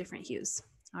totally different hues.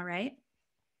 All right.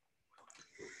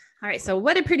 All right, so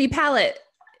what a pretty palette.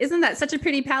 Isn't that such a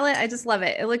pretty palette? I just love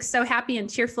it. It looks so happy and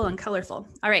cheerful and colorful.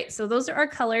 All right, so those are our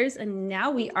colors, and now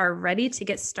we are ready to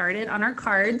get started on our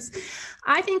cards.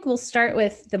 I think we'll start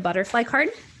with the butterfly card,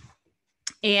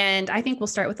 and I think we'll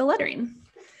start with the lettering.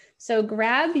 So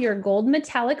grab your gold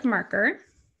metallic marker,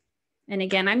 and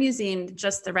again, I'm using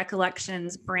just the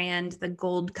Recollections brand, the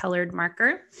gold colored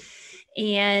marker.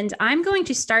 And I'm going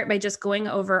to start by just going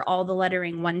over all the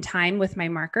lettering one time with my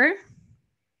marker.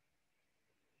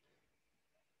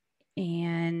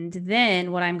 And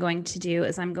then what I'm going to do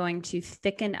is I'm going to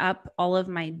thicken up all of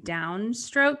my down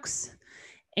strokes.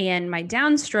 And my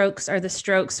down strokes are the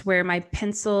strokes where my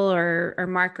pencil or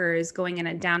marker is going in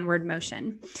a downward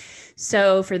motion.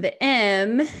 So for the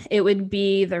M, it would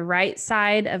be the right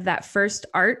side of that first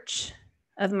arch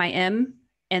of my M,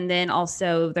 and then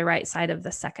also the right side of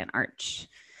the second arch.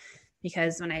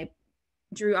 Because when I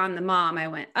drew on the mom, I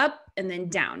went up and then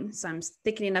down. So I'm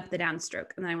thickening up the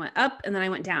downstroke, and then I went up and then I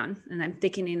went down, and I'm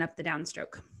thickening up the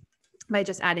downstroke by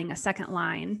just adding a second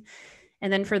line.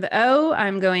 And then for the O,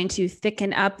 I'm going to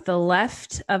thicken up the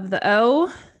left of the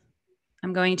O.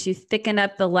 I'm going to thicken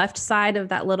up the left side of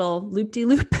that little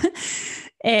loop-de-loop.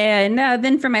 And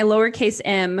then for my lowercase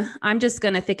m, I'm just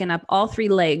going to thicken up all 3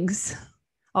 legs.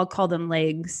 I'll call them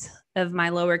legs of my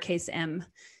lowercase m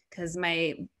because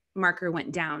my marker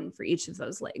went down for each of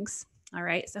those legs. All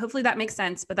right, so hopefully that makes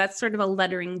sense, but that's sort of a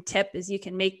lettering tip, is you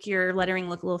can make your lettering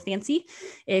look a little fancy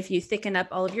if you thicken up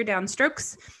all of your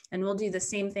downstrokes, and we'll do the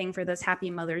same thing for this Happy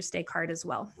Mother's Day card as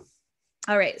well.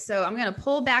 All right, so I'm gonna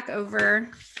pull back over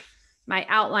my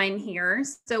outline here.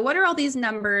 So what are all these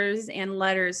numbers and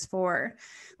letters for?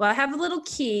 Well, I have a little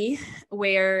key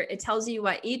where it tells you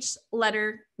what each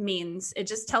letter means. It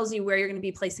just tells you where you're gonna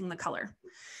be placing the color.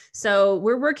 So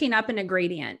we're working up in a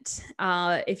gradient.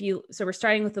 So we're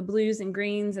starting with the blues and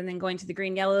greens and then going to the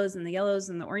green yellows and the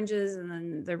oranges and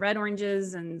then the red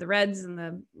oranges and the reds and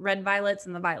the red violets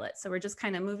and the violets. So we're just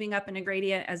kind of moving up in a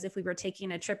gradient as if we were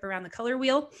taking a trip around the color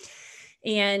wheel.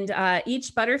 And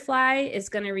each butterfly is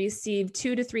going to receive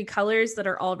 2 to 3 colors that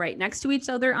are all right next to each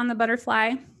other on the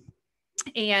butterfly.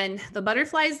 And the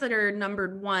butterflies that are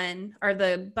numbered 1 are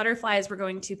the butterflies we're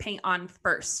going to paint on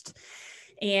first.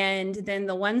 And then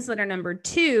the ones that are numbered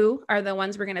 2 are the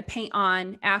ones we're going to paint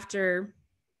on after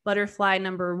butterfly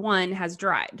number 1 has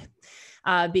dried.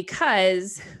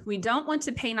 Because we don't want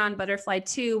to paint on butterfly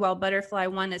 2 while butterfly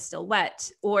 1 is still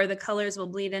wet, or the colors will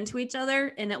bleed into each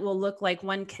other and it will look like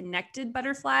one connected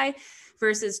butterfly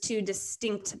versus 2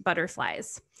 distinct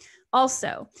butterflies.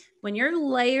 Also, when you're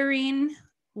layering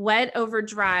wet over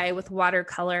dry with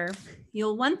watercolor,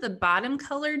 you'll want the bottom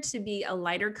color to be a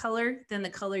lighter color than the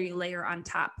color you layer on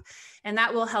top. And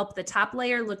that will help the top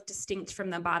layer look distinct from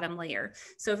the bottom layer.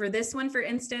 So for this one, for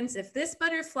instance, if this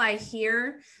butterfly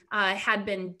here had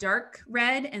been dark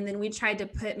red and then we tried to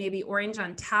put maybe orange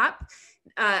on top,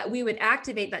 we would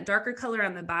activate that darker color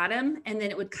on the bottom, and then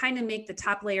it would kind of make the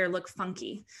top layer look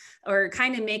funky, or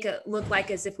kind of make it look like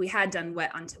as if we had done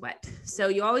wet onto wet. So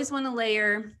you always want to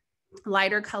layer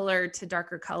lighter color to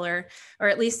darker color, or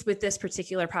at least with this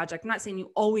particular project. I'm not saying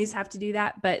you always have to do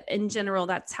that, but in general,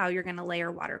 that's how you're going to layer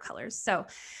watercolors. So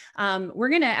we're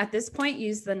going to, at this point,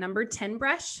 use the number 10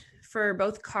 brush for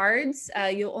both cards.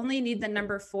 You'll only need the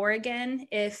number 4 again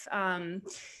if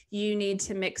you need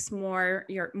to mix more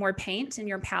paint in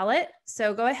your palette.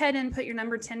 So go ahead and put your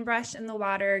number 10 brush in the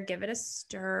water, give it a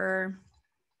stir.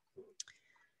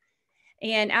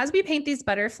 And as we paint these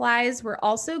butterflies, we're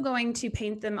also going to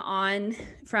paint them on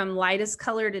from lightest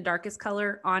color to darkest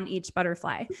color on each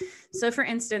butterfly. So for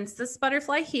instance, this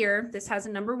butterfly here, this has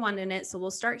a number 1 in it. So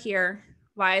we'll start here.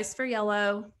 Y is for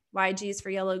yellow, YG is for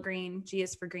yellow, green, G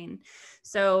is for green.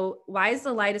 So Y is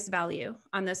the lightest value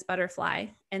on this butterfly,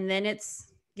 and then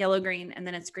it's yellow, green, and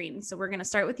then it's green. So we're going to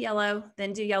start with yellow,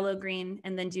 then do yellow, green,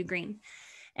 and then do green.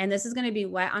 And this is going to be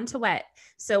wet onto wet.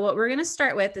 So what we're going to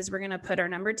start with is we're going to put our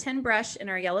number 10 brush in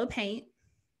our yellow paint.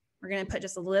 We're going to put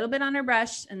just a little bit on our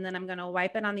brush, and then I'm going to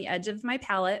wipe it on the edge of my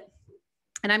palette.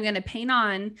 And I'm going to paint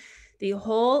on the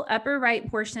whole upper right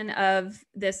portion of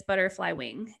this butterfly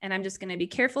wing. And I'm just going to be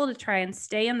careful to try and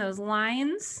stay in those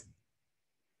lines.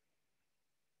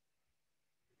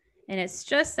 And it's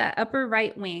just that upper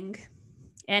right wing.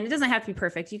 And it doesn't have to be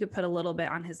perfect. You could put a little bit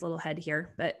on his little head here,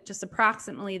 but just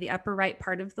approximately the upper right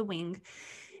part of the wing.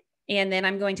 And then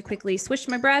I'm going to quickly swish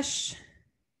my brush,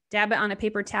 dab it on a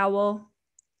paper towel.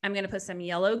 I'm going to put some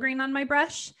yellow green on my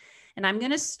brush, and I'm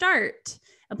going to start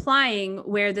applying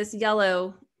where this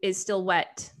yellow is still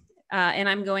wet. And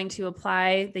I'm going to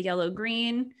apply the yellow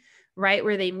green right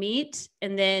where they meet,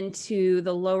 and then to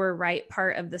the lower right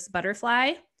part of this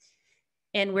butterfly.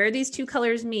 And where these 2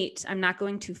 colors meet, I'm not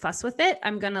going to fuss with it.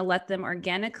 I'm going to let them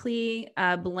organically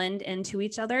blend into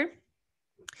each other.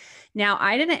 Now,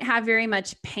 I didn't have very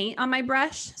much paint on my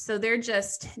brush, so they're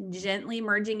just gently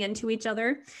merging into each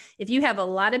other. If you have a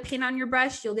lot of paint on your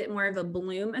brush, you'll get more of a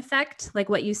bloom effect, like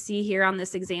what you see here on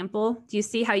this example. Do you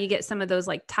see how you get some of those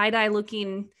like tie-dye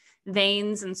looking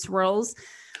veins and swirls?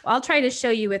 Well, I'll try to show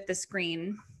you with this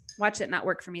green. Watch it not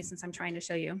work for me since I'm trying to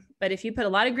show you. But if you put a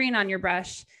lot of green on your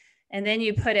brush, and then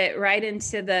you put it right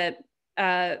into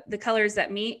the colors that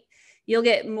meet, you'll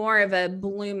get more of a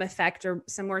bloom effect or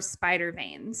some more spider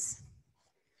veins.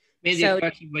 Maybe a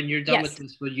question, when you're done with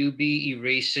this, will you be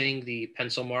erasing the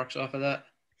pencil marks off of that?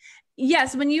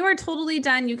 Yes, when you are totally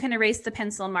done, you can erase the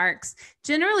pencil marks.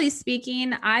 Generally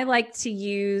speaking, I like to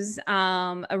use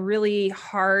a really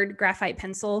hard graphite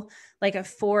pencil, like a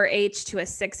 4H to a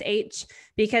 6H,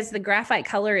 because the graphite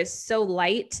color is so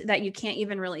light that you can't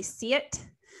even really see it.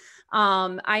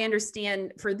 I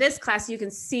understand for this class, you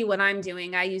can see what I'm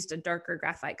doing. I used a darker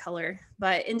graphite color,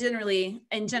 but in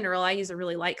general, I use a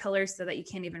really light color so that you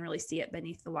can't even really see it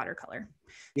beneath the watercolor.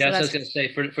 Yeah, so I was going to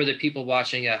say, for the people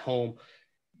watching at home,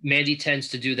 Mandy tends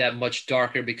to do that much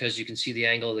darker because you can see the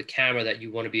angle of the camera that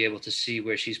you want to be able to see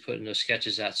where she's putting those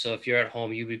sketches at. So if you're at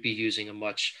home, you would be using a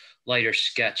much lighter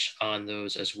sketch on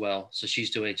those as well. So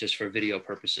she's doing it just for video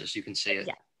purposes. You can see it.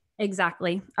 Yeah,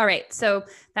 exactly. All right. So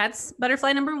that's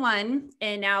butterfly number 1.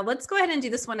 And now let's go ahead and do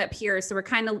this one up here. So we're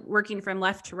kind of working from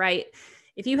left to right.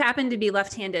 If you happen to be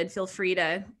left-handed, feel free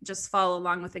to just follow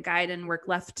along with the guide and work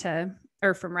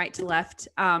from right to left.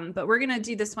 But we're going to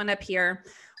do this one up here.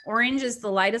 Orange is the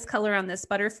lightest color on this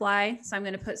butterfly. So I'm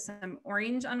going to put some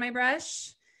orange on my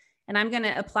brush and I'm going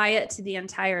to apply it to the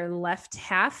entire left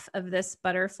half of this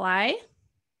butterfly.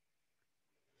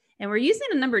 And we're using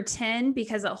a number 10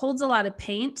 because it holds a lot of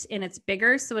paint and it's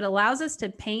bigger. So it allows us to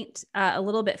paint a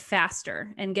little bit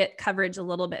faster and get coverage a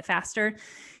little bit faster.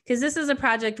 Because this is a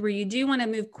project where you do want to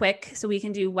move quick. So we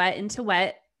can do wet into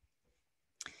wet.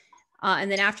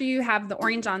 And then after you have the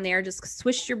orange on there, just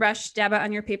swish your brush, dab it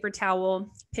on your paper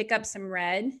towel, pick up some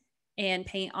red and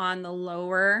paint on the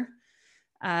lower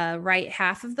right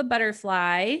half of the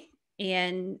butterfly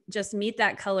and just meet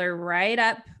that color right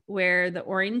up where the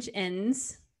orange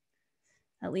ends,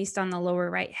 at least on the lower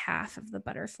right half of the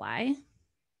butterfly.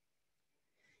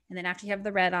 And then after you have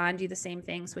the red on, do the same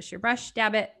thing, swish your brush,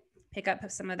 dab it, pick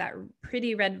up some of that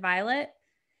pretty red violet,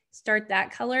 start that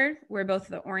color where both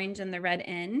the orange and the red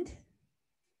end,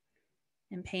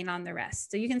 and paint on the rest.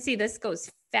 So you can see this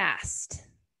goes fast.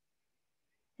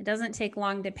 It doesn't take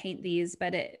long to paint these,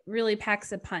 but it really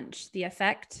packs a punch, the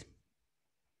effect.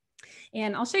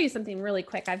 And I'll show you something really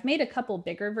quick. I've made a couple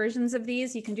bigger versions of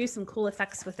these. You can do some cool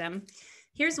effects with them.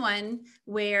 Here's one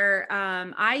where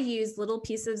I used little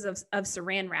pieces of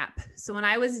saran wrap. So when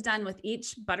I was done with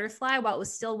each butterfly, while it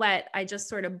was still wet, I just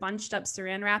sort of bunched up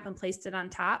saran wrap and placed it on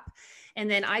top. And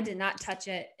then I did not touch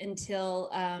it until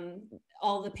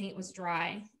all the paint was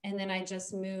dry. And then I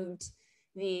just moved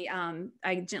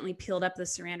I gently peeled up the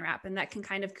saran wrap, and that can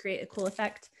kind of create a cool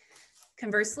effect.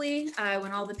 Conversely,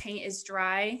 when all the paint is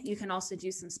dry, you can also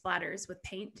do some splatters with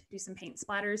paint, do some paint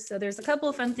splatters. So there's a couple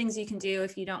of fun things you can do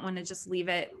if you don't want to just leave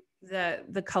it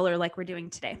the color like we're doing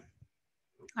today.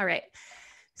 All right.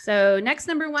 So next,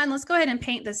 number 1, let's go ahead and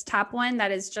paint this top one.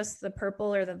 That is just the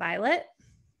purple or the violet.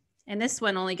 And this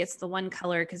one only gets the one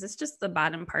color because it's just the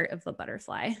bottom part of the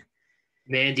butterfly.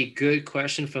 Mandy, good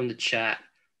question from the chat.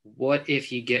 What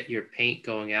if you get your paint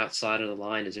going outside of the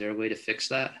line? Is there a way to fix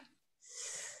that?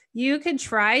 You could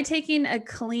try taking a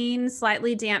clean,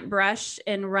 slightly damp brush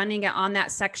and running it on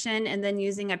that section and then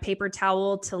using a paper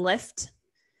towel to lift.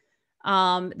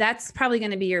 That's probably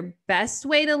going to be your best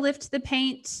way to lift the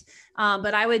paint.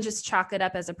 But I would just chalk it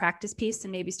up as a practice piece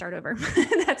and maybe start over.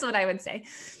 That's what I would say.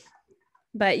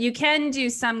 But you can do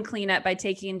some cleanup by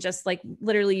taking just like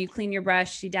literally you clean your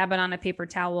brush, you dab it on a paper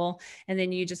towel, and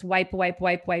then you just wipe,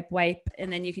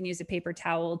 and then you can use a paper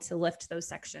towel to lift those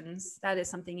sections. That is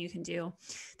something you can do.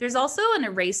 There's also an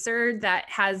eraser that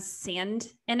has sand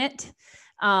in it.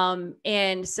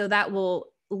 And so that will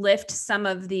lift some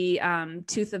of the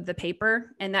tooth of the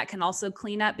paper, and that can also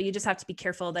clean up, but you just have to be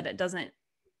careful that it doesn't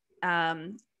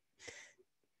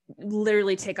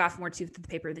literally take off more tooth of the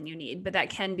paper than you need, but that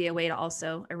can be a way to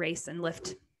also erase and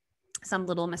lift some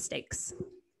little mistakes.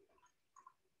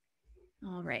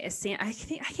 All right, I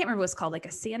can't remember what it's called, like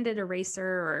a sanded eraser,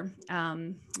 or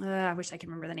I wish I could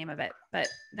remember the name of it, but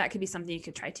that could be something you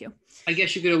could try too. I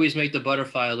guess you could always make the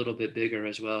butterfly a little bit bigger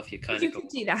as well if you kind of You could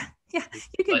do that. Yeah,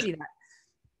 you could do that.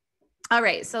 All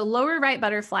right, so lower right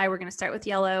butterfly, we're going to start with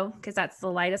yellow because that's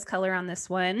the lightest color on this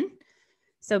one.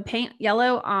 So paint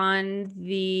yellow on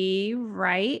the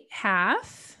right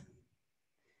half,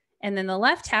 and then the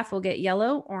left half will get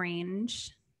yellow,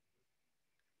 orange.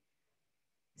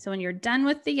 So when you're done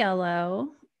with the yellow,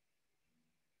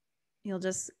 you'll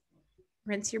just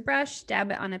rinse your brush,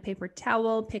 dab it on a paper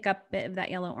towel, pick up a bit of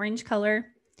that yellow orange color,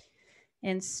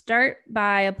 and start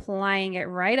by applying it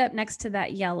right up next to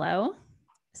that yellow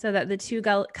so that the two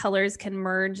colors can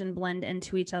merge and blend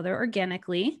into each other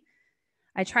organically.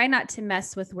 I try not to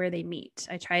mess with where they meet.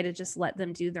 I try to just let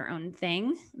them do their own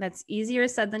thing. That's easier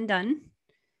said than done.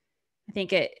 I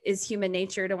think it is human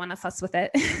nature to want to fuss with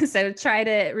it. So try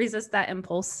to resist that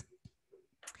impulse.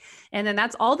 And then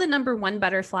that's all the number 1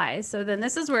 butterflies. So then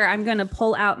this is where I'm going to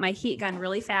pull out my heat gun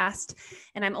really fast.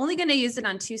 And I'm only going to use it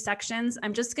on 2 sections.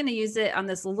 I'm just going to use it on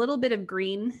this little bit of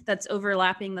green that's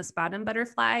overlapping this bottom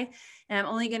butterfly. And I'm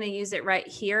only going to use it right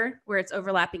here where it's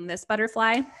overlapping this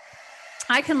butterfly.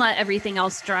 I can let everything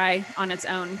else dry on its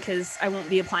own because I won't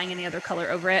be applying any other color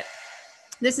over it.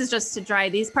 This is just to dry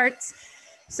these parts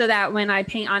so that when I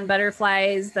paint on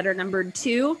butterflies that are numbered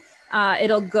 2,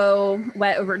 it'll go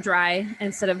wet over dry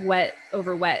instead of wet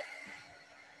over wet.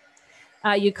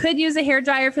 You could use a hair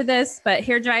dryer for this, but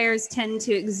hair dryers tend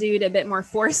to exude a bit more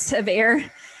force of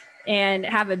air and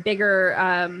have a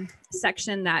bigger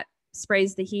section that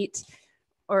sprays the heat.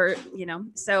 Or, you know,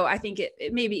 so I think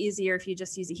it may be easier if you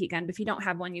just use a heat gun. But if you don't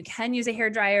have one, you can use a hair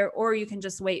dryer, or you can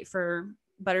just wait for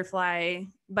butterflies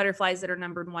that are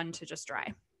numbered 1 to just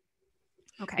dry.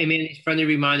 Okay. Hey, Mandy, friendly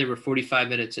reminder, we're 45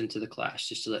 minutes into the class,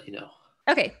 just to let you know.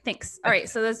 Okay, thanks. All right,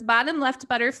 so this bottom left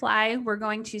butterfly, we're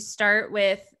going to start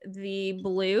with the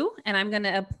blue, and I'm going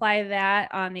to apply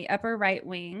that on the upper right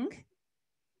wing.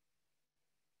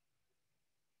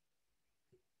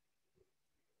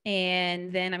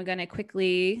 And then I'm going to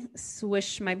quickly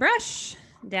swish my brush,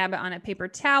 dab it on a paper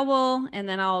towel, and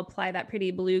then I'll apply that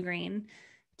pretty blue-green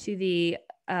to the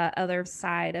other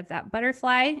side of that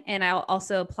butterfly. And I'll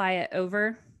also apply it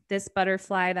over this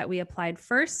butterfly that we applied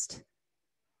first.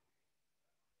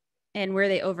 And where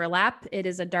they overlap, it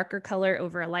is a darker color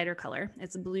over a lighter color.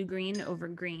 It's blue-green over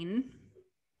green.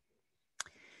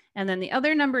 And then the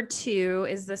other number 2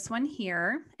 is this one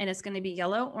here, and it's going to be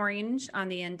yellow-orange on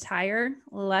the entire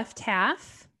left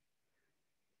half.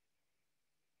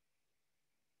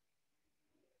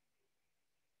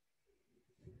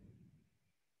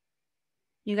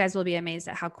 You guys will be amazed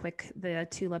at how quick the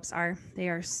tulips are. They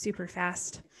are super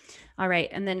fast. All right,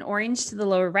 and then orange to the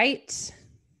lower right.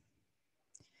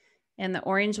 And the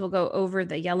orange will go over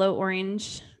the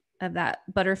yellow-orange of that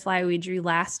butterfly we drew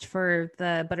last for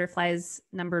the butterflies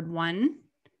numbered 1.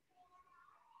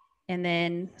 And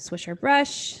then swish our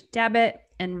brush, dab it,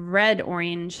 and red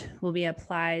orange will be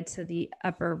applied to the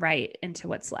upper right into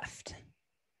what's left.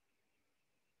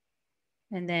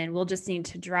 And then we'll just need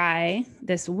to dry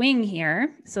this wing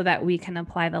here so that we can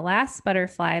apply the last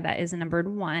butterfly that is numbered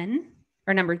 1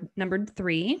 or numbered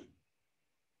 3.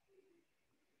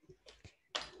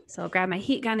 So I'll grab my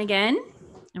heat gun again.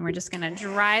 And we're just going to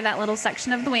dry that little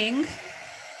section of the wing.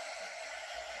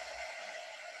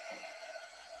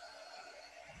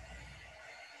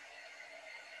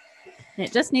 And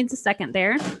it just needs a second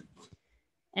there.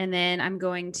 And then I'm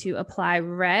going to apply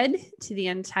red to the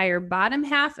entire bottom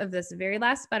half of this very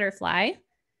last butterfly.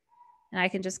 And I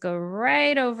can just go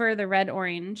right over the red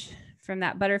orange from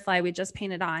that butterfly we just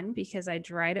painted on because I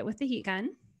dried it with the heat gun.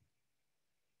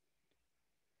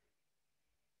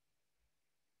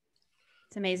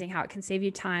 It's amazing how it can save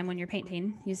you time when you're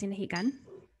painting using a heat gun.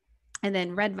 And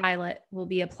then red violet will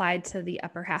be applied to the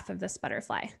upper half of this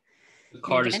butterfly. The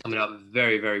card is coming out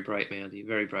very, very bright, Mandy.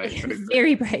 Very bright.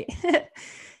 Very bright.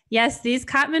 Yes, these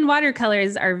Cotman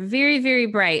watercolors are very, very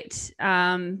bright.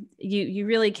 You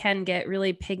really can get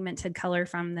really pigmented color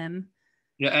from them.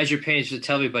 You know, as you're painting, just to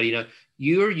tell everybody, you know,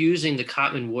 you're using the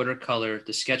Cotman watercolor,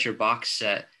 the Sketcher box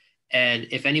set. And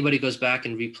if anybody goes back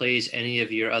and replays any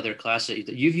of your other classes,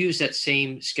 you've used that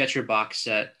same Sketcher box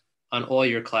set on all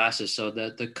your classes. So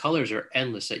the colors are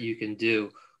endless that you can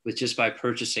do with just by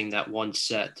purchasing that one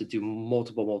set to do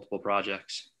multiple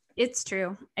projects. It's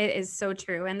true. It is so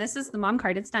true. And this is the mom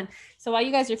card. It's done. So while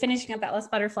you guys are finishing up that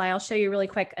last butterfly, I'll show you really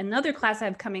quick. Another class I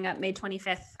have coming up May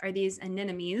 25th are these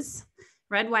anemones,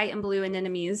 red, white, and blue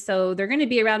anemones. So they're going to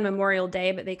be around Memorial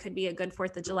Day, but they could be a good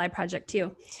 4th of July project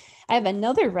too. I have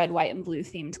another red, white, and blue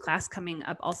themed class coming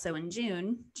up also in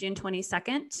June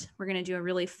 22nd. We're going to do a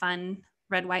really fun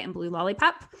red, white, and blue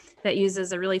lollipop that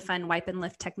uses a really fun wipe and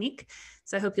lift technique.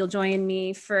 So I hope you'll join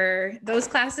me for those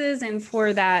classes and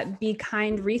for that Be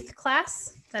Kind wreath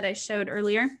class that I showed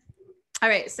earlier. All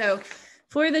right, so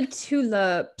for the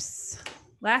tulips,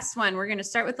 last one, we're going to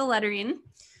start with the lettering.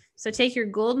 So take your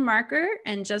gold marker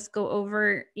and just go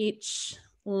over each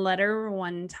letter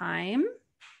one time.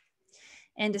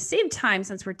 And to save time,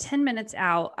 since we're 10 minutes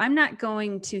out, I'm not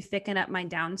going to thicken up my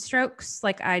downstrokes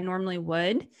like I normally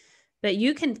would, but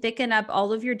you can thicken up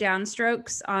all of your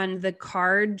downstrokes on the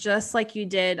card just like you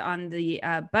did on the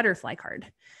butterfly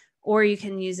card. Or you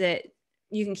can use it,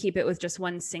 you can keep it with just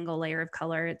one single layer of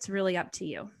color. It's really up to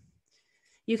you.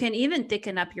 You can even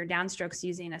thicken up your downstrokes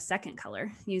using a second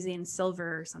color, using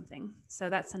silver or something. So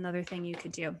that's another thing you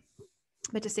could do.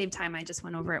 But to save time, I just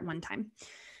went over it one time.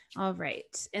 All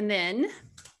right, and then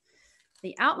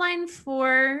the outline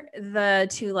for the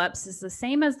tulips is the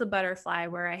same as the butterfly,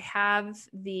 where I have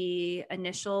the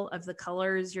initial of the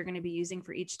colors you're going to be using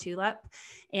for each tulip,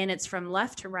 and it's from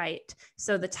left to right.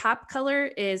 So the top color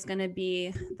is going to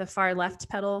be the far left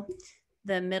petal,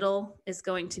 the middle is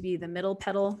going to be the middle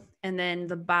petal, and then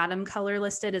the bottom color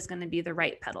listed is going to be the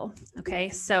right petal. Okay,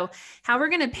 so how we're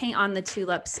going to paint on the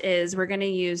tulips is we're going to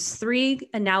use 3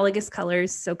 analogous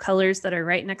colors, so colors that are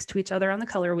right next to each other on the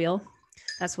color wheel.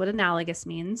 That's what analogous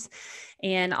means.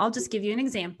 And I'll just give you an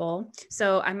example.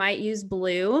 So I might use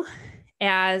blue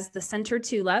as the center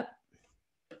tulip,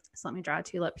 So let me draw a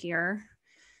tulip here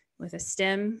with a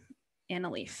stem and a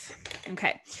leaf.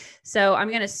 Okay, so I'm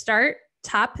going to start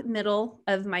top middle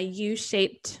of my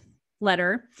U-shaped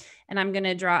letter, and I'm going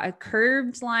to draw a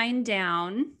curved line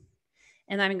down,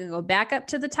 and I'm going to go back up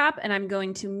to the top, and I'm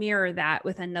going to mirror that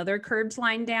with another curved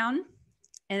line down.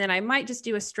 And then I might just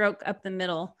do a stroke up the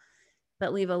middle,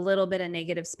 but leave a little bit of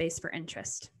negative space for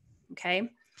interest. Okay.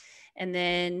 And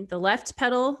then the left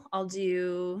petal, I'll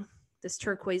do this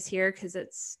turquoise here because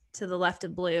it's to the left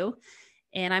of blue.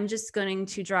 And I'm just going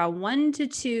to draw 1 to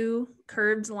 2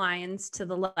 curved lines to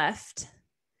the left,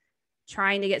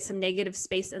 trying to get some negative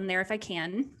space in there if I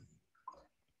can.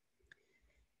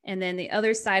 And then the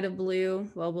other side of blue,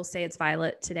 well, we'll say it's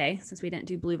violet today since we didn't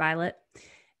do blue violet.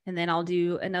 And then I'll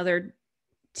do another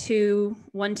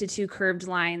 1 to 2 curved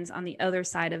lines on the other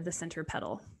side of the center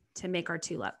petal to make our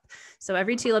tulip. So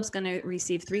every tulip's going to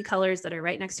receive 3 colors that are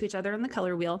right next to each other on the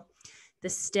color wheel. The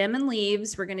stem and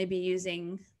leaves, we're going to be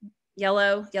using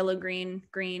yellow, yellow green,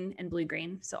 green, and blue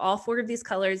green. So all 4 of these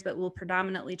colors, but we'll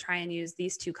predominantly try and use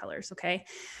these 2 colors, okay?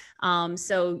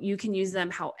 So you can use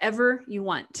them however you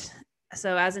want.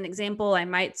 So as an example, I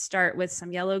might start with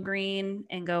some yellow green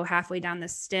and go halfway down the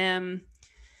stem,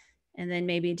 and then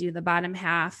maybe do the bottom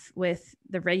half with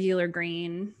the regular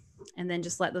green, and then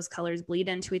just let those colors bleed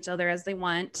into each other as they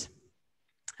want.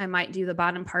 I might do the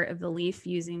bottom part of the leaf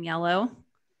using yellow,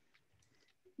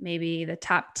 maybe the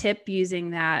top tip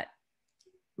using that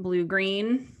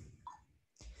blue-green,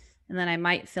 and then I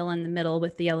might fill in the middle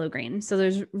with the yellow-green. So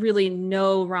there's really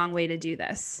no wrong way to do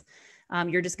this.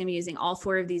 You're just going to be using all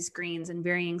 4 of these greens in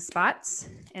varying spots,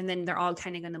 and then they're all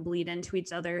kind of going to bleed into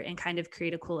each other and kind of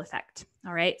create a cool effect.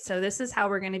 All right, so this is how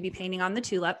we're going to be painting on the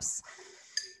tulips.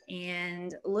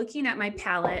 And looking at my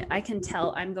palette, I can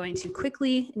tell I'm going to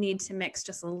quickly need to mix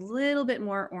just a little bit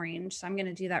more orange. So I'm going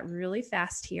to do that really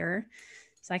fast here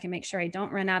so I can make sure I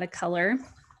don't run out of color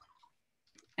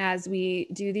as we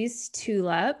do these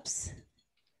tulips.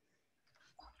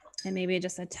 And maybe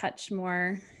just a touch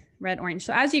more red orange.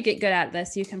 So as you get good at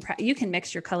this, you can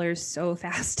mix your colors so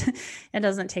fast. It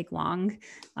doesn't take long.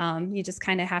 You just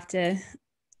kind of have to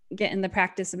get in the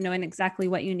practice of knowing exactly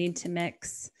what you need to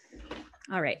mix.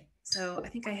 All right, so I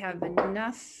think I have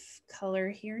enough color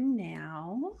here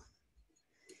now.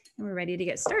 And we're ready to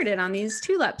get started on these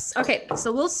tulips. Okay,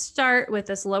 so we'll start with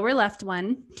this lower left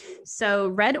one. So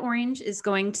red orange is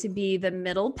going to be the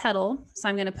middle petal. So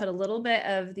I'm going to put a little bit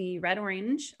of the red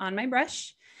orange on my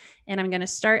brush. And I'm going to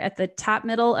start at the top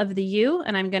middle of the U,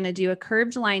 and I'm going to do a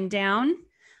curved line down.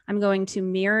 I'm going to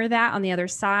mirror that on the other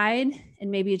side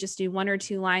and maybe just do 1 or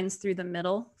 2 lines through the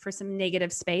middle for some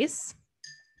negative space.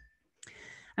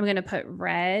 I'm going to put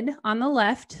red on the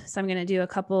left. So I'm going to do a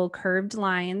couple curved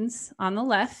lines on the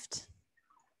left.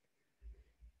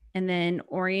 And then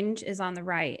orange is on the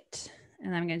right.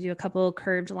 And I'm going to do a couple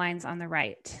curved lines on the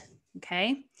right.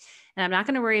 Okay. And I'm not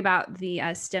going to worry about the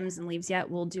stems and leaves yet.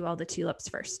 We'll do all the tulips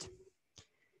first.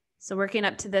 So working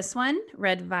up to this one,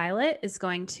 red violet is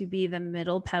going to be the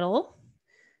middle petal.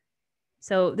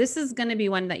 So this is going to be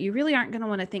one that you really aren't going to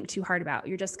want to think too hard about.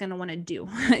 You're just going to want to do.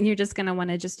 You're just going to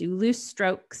want to just do loose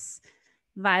strokes.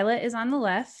 Violet is on the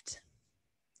left.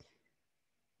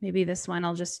 Maybe this one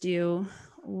I'll just do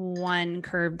 1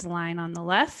 curved line on the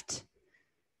left.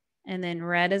 And then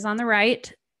red is on the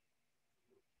right.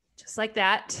 Just like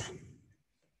that.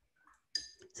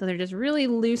 So they're just really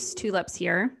loose tulips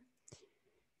here.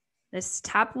 This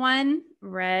top one,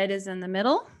 red is in the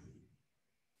middle.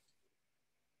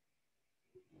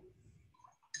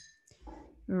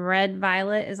 Red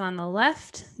violet is on the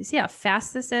left. You see how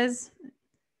fast this is?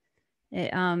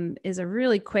 It is a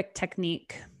really quick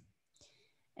technique.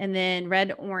 And then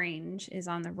red orange is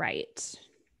on the right.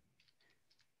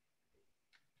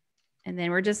 And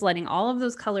then we're just letting all of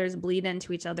those colors bleed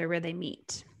into each other where they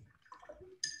meet.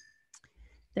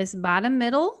 This bottom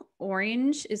middle,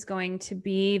 orange is going to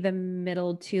be the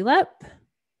middle tulip.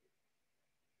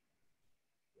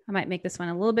 I might make this one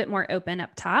a little bit more open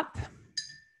up top.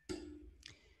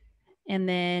 And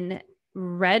then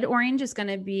red orange is going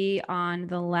to be on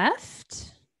the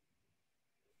left.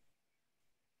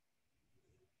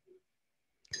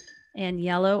 And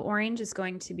yellow orange is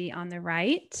going to be on the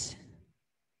right.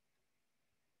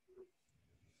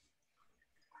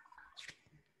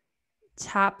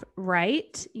 Top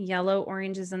right, yellow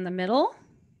orange is in the middle.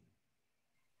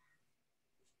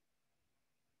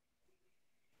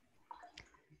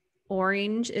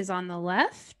 Orange is on the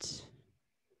left.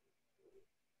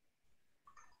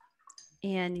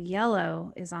 And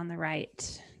yellow is on the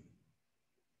right.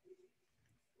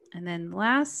 And then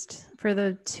last for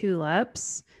the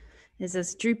tulips is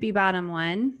this droopy bottom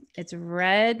one. It's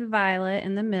red violet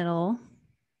in the middle.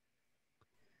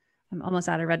 I'm almost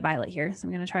out of red violet here, so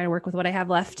I'm going to try to work with what I have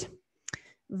left.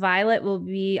 Violet will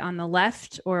be on the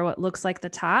left or what looks like the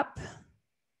top.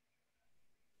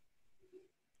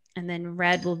 And then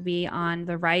red will be on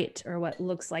the right or what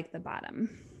looks like the bottom.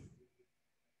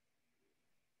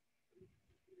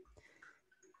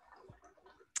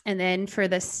 And then for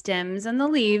the stems and the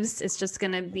leaves, it's just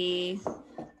going to be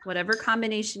whatever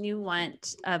combination you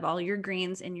want of all your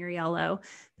greens and your yellow,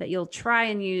 but you'll try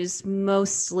and use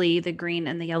mostly the green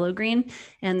and the yellow green,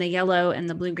 and the yellow and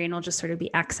the blue green will just sort of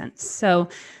be accents. So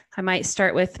I might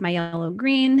start with my yellow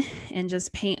green and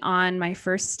just paint on my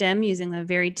first stem using the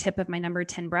very tip of my number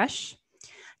 10 brush.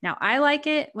 Now I like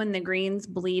it when the greens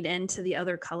bleed into the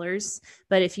other colors,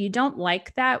 but if you don't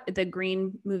like that, the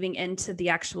green moving into the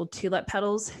actual tulip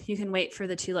petals, you can wait for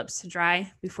the tulips to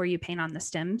dry before you paint on the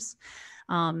stems.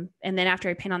 And then after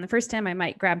I paint on the first stem, I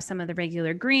might grab some of the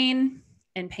regular green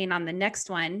and paint on the next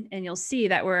one. And you'll see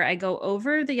that where I go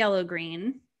over the yellow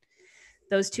green,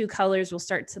 those two colors will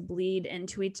start to bleed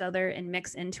into each other and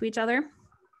mix into each other.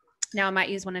 Now I might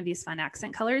use one of these fun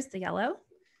accent colors, the yellow,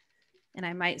 and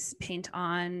I might paint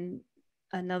on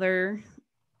another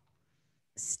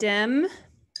stem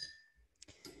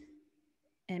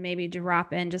and maybe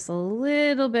drop in just a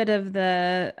little bit of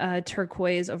the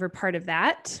turquoise over part of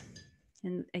that.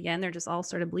 And again, they're just all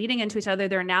sort of bleeding into each other.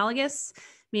 They're analogous,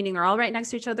 meaning they're all right next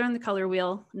to each other on the color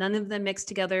wheel. None of them mixed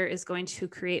together is going to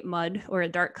create mud or a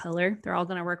dark color. They're all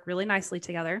going to work really nicely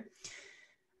together.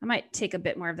 I might take a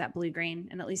bit more of that blue green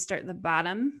and at least start at the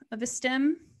bottom of a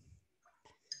stem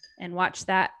and watch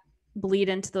that bleed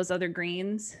into those other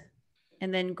greens,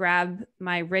 and then grab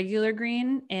my regular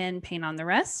green and paint on the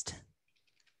rest.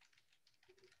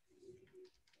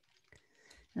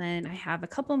 And then I have a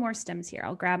couple more stems here.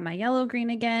 I'll grab my yellow green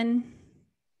again,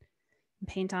 and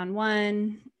paint on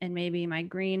one, and maybe my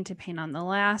green to paint on the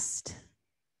last.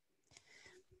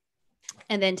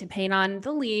 And then to paint on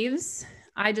the leaves,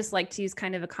 I just like to use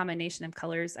kind of a combination of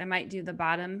colors. I might do the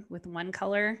bottom with one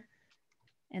color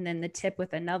and then the tip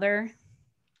with another,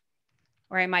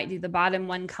 or I might do the bottom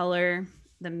one color,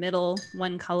 the middle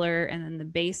one color, and then the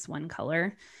base one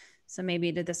color. So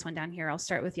maybe to this one down here, I'll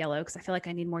start with yellow because I feel like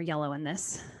I need more yellow in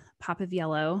this. Pop of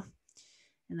yellow,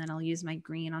 and then I'll use my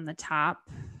green on the top.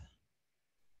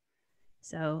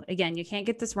 So again, you can't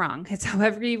get this wrong. It's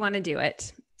however you want to do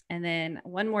it. And then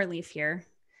one more leaf here,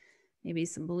 maybe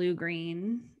some blue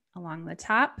green along the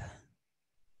top,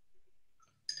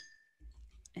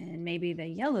 and maybe the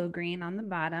yellow green on the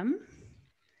bottom,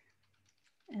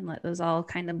 and let those all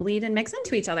kind of bleed and mix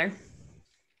into each other.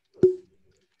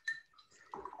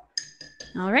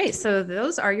 All right, so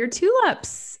those are your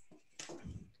tulips.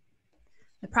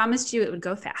 I promised you it would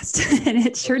go fast, and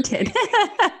it sure did.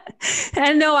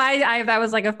 And no, that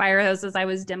was like a fire hose as I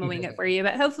was demoing it for you,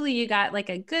 but hopefully you got like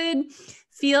a good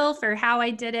feel for how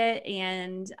I did it,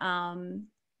 and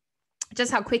just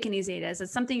how quick and easy it is.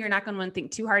 It's something you're not going to want to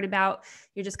think too hard about.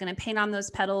 You're just going to paint on those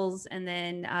petals and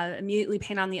then immediately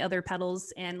paint on the other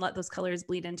petals and let those colors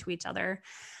bleed into each other.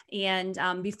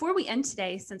 And before we end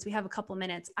today, since we have a couple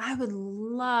minutes, I would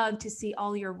love to see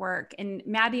all your work. And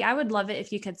Maddie, I would love it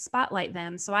if you could spotlight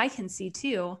them so I can see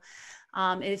too.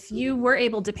 If you were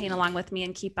able to paint along with me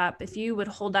and keep up, if you would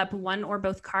hold up one or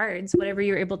both cards, whatever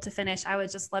you're able to finish, I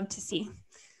would just love to see.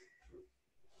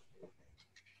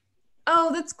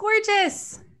 Oh, that's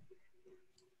gorgeous.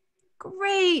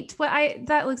 Great.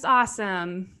 That looks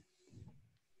awesome.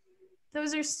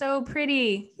 Those are so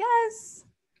pretty. Yes.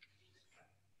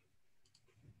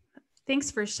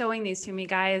 Thanks for showing these to me,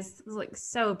 guys. This looks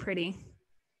so pretty.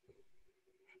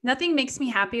 Nothing makes me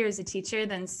happier as a teacher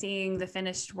than seeing the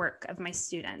finished work of my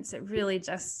students. It really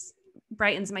just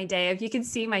brightens my day. If you can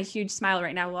see my huge smile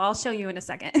right now, well, I'll show you in a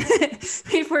second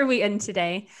before we end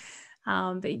today.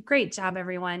 But great job,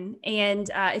 everyone. And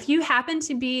if you happen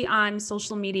to be on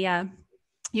social media,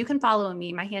 you can follow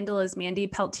me. My handle is Mandy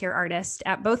Peltier Artist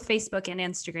at both Facebook and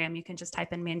Instagram. You can just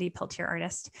type in Mandy Peltier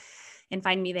Artist and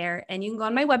find me there. And you can go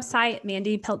on my website,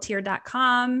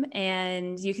 mandypeltier.com,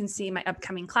 and you can see my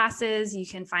upcoming classes. You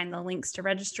can find the links to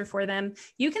register for them.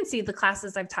 You can see the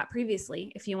classes I've taught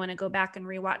previously if you want to go back and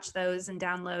rewatch those and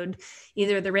download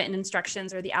either the written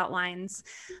instructions or the outlines.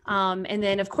 And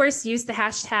then, of course, use the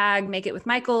hashtag Make It With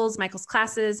Michaels, Michaels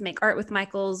Classes, Make Art with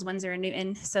Michaels, Winsor and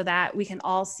Newton, so that we can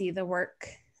all see the work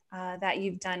that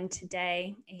you've done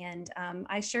today. And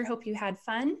I sure hope you had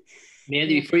fun.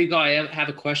 Mandy, before you go, I have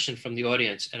a question from the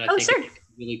audience, and I think sure. it's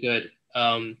really good.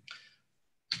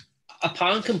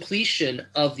 Upon completion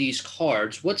of these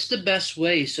cards, what's the best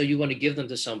way so you want to give them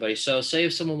to somebody? So say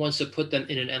if someone wants to put them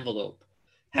in an envelope,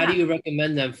 How do you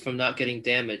recommend them from not getting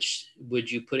damaged?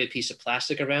 Would you put a piece of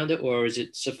plastic around it, or is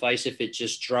it suffice if it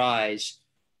just dries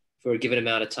for a given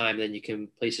amount of time, then you can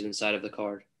place it inside of the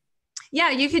card?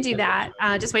 Yeah, you could do that.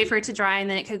 Just wait for it to dry and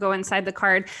then it could go inside the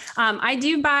card.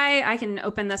 I can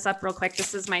open this up real quick.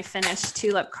 This is my finished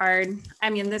tulip card. I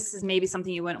mean, this is maybe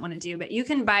something you wouldn't want to do, but you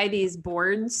can buy these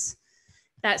boards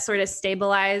that sort of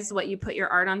stabilize what you put your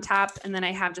art on top. And then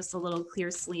I have just a little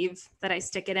clear sleeve that I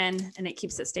stick it in and it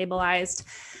keeps it stabilized.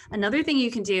 Another thing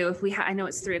you can do, if I know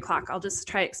it's 3 o'clock, I'll just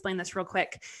try to explain this real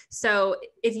quick. So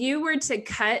if you were to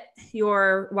cut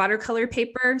your watercolor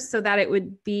paper so that it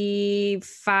would be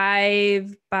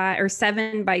 7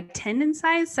 by 10 in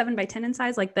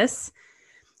size like this,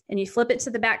 and you flip it to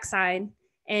the back side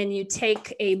and you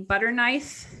take a butter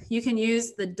knife, you can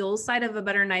use the dull side of a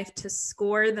butter knife to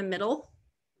score the middle.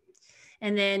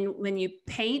 And then when you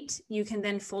paint, you can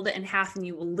then fold it in half and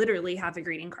you will literally have a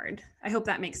greeting card. I hope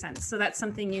that makes sense. So that's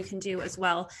something you can do as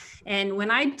well. And when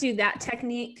I do that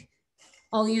technique,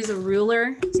 I'll use a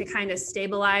ruler to kind of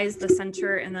stabilize the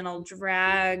center, and then I'll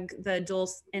drag the dull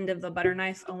end of the butter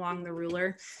knife along the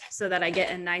ruler so that I get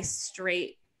a nice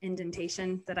straight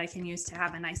indentation that I can use to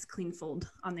have a nice clean fold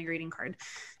on the greeting card.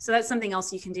 So that's something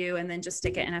else you can do, and then just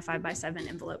stick it in a 5x7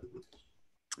 envelope.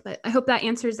 But I hope that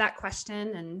answers that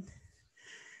question.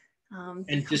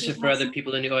 And just for other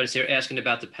people in the audience here asking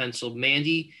about the pencil,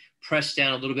 Mandy pressed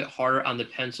down a little bit harder on the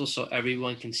pencil so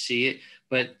everyone can see it.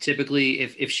 But typically,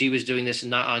 if she was doing this and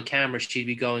not on camera, she'd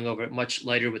be going over it much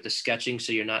lighter with the sketching,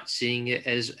 so you're not seeing it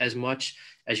as much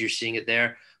as you're seeing it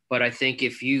there. But I think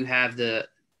if you have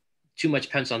too much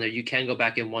pencil on there, you can go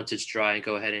back in once it's dry and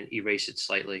go ahead and erase it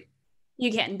slightly.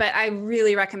 You can, but I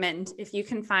really recommend, if you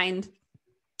can find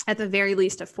at the very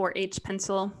least a 4H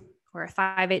pencil or a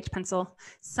 5H pencil,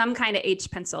 some kind of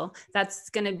H pencil, that's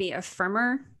going to be a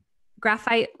firmer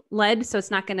graphite lead, so it's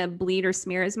not going to bleed or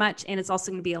smear as much, and it's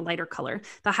also going to be a lighter color.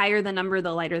 The higher the number,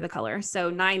 the lighter the color.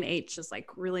 So 9H is like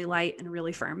really light and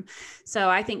really firm. So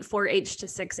I think 4H to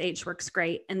 6H works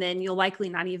great, and then you'll likely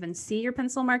not even see your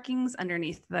pencil markings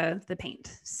underneath the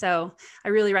paint. So I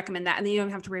really recommend that, and then you don't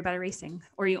have to worry about erasing,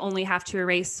 or you only have to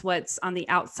erase what's on the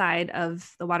outside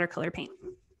of the watercolor paint.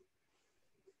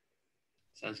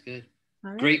 Sounds good. All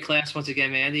right. Great class once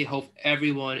again, Mandy. Hope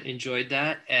everyone enjoyed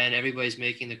that, and everybody's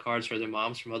making the cards for their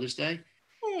moms for Mother's Day.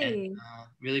 Hey. And,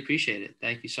 really appreciate it.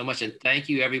 Thank you so much. And thank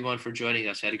you everyone for joining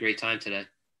us. I had a great time today.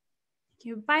 Thank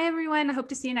you. Bye everyone. I hope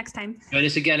to see you next time. Join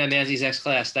us again at Mandy's next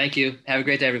class. Thank you. Have a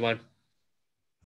great day, everyone.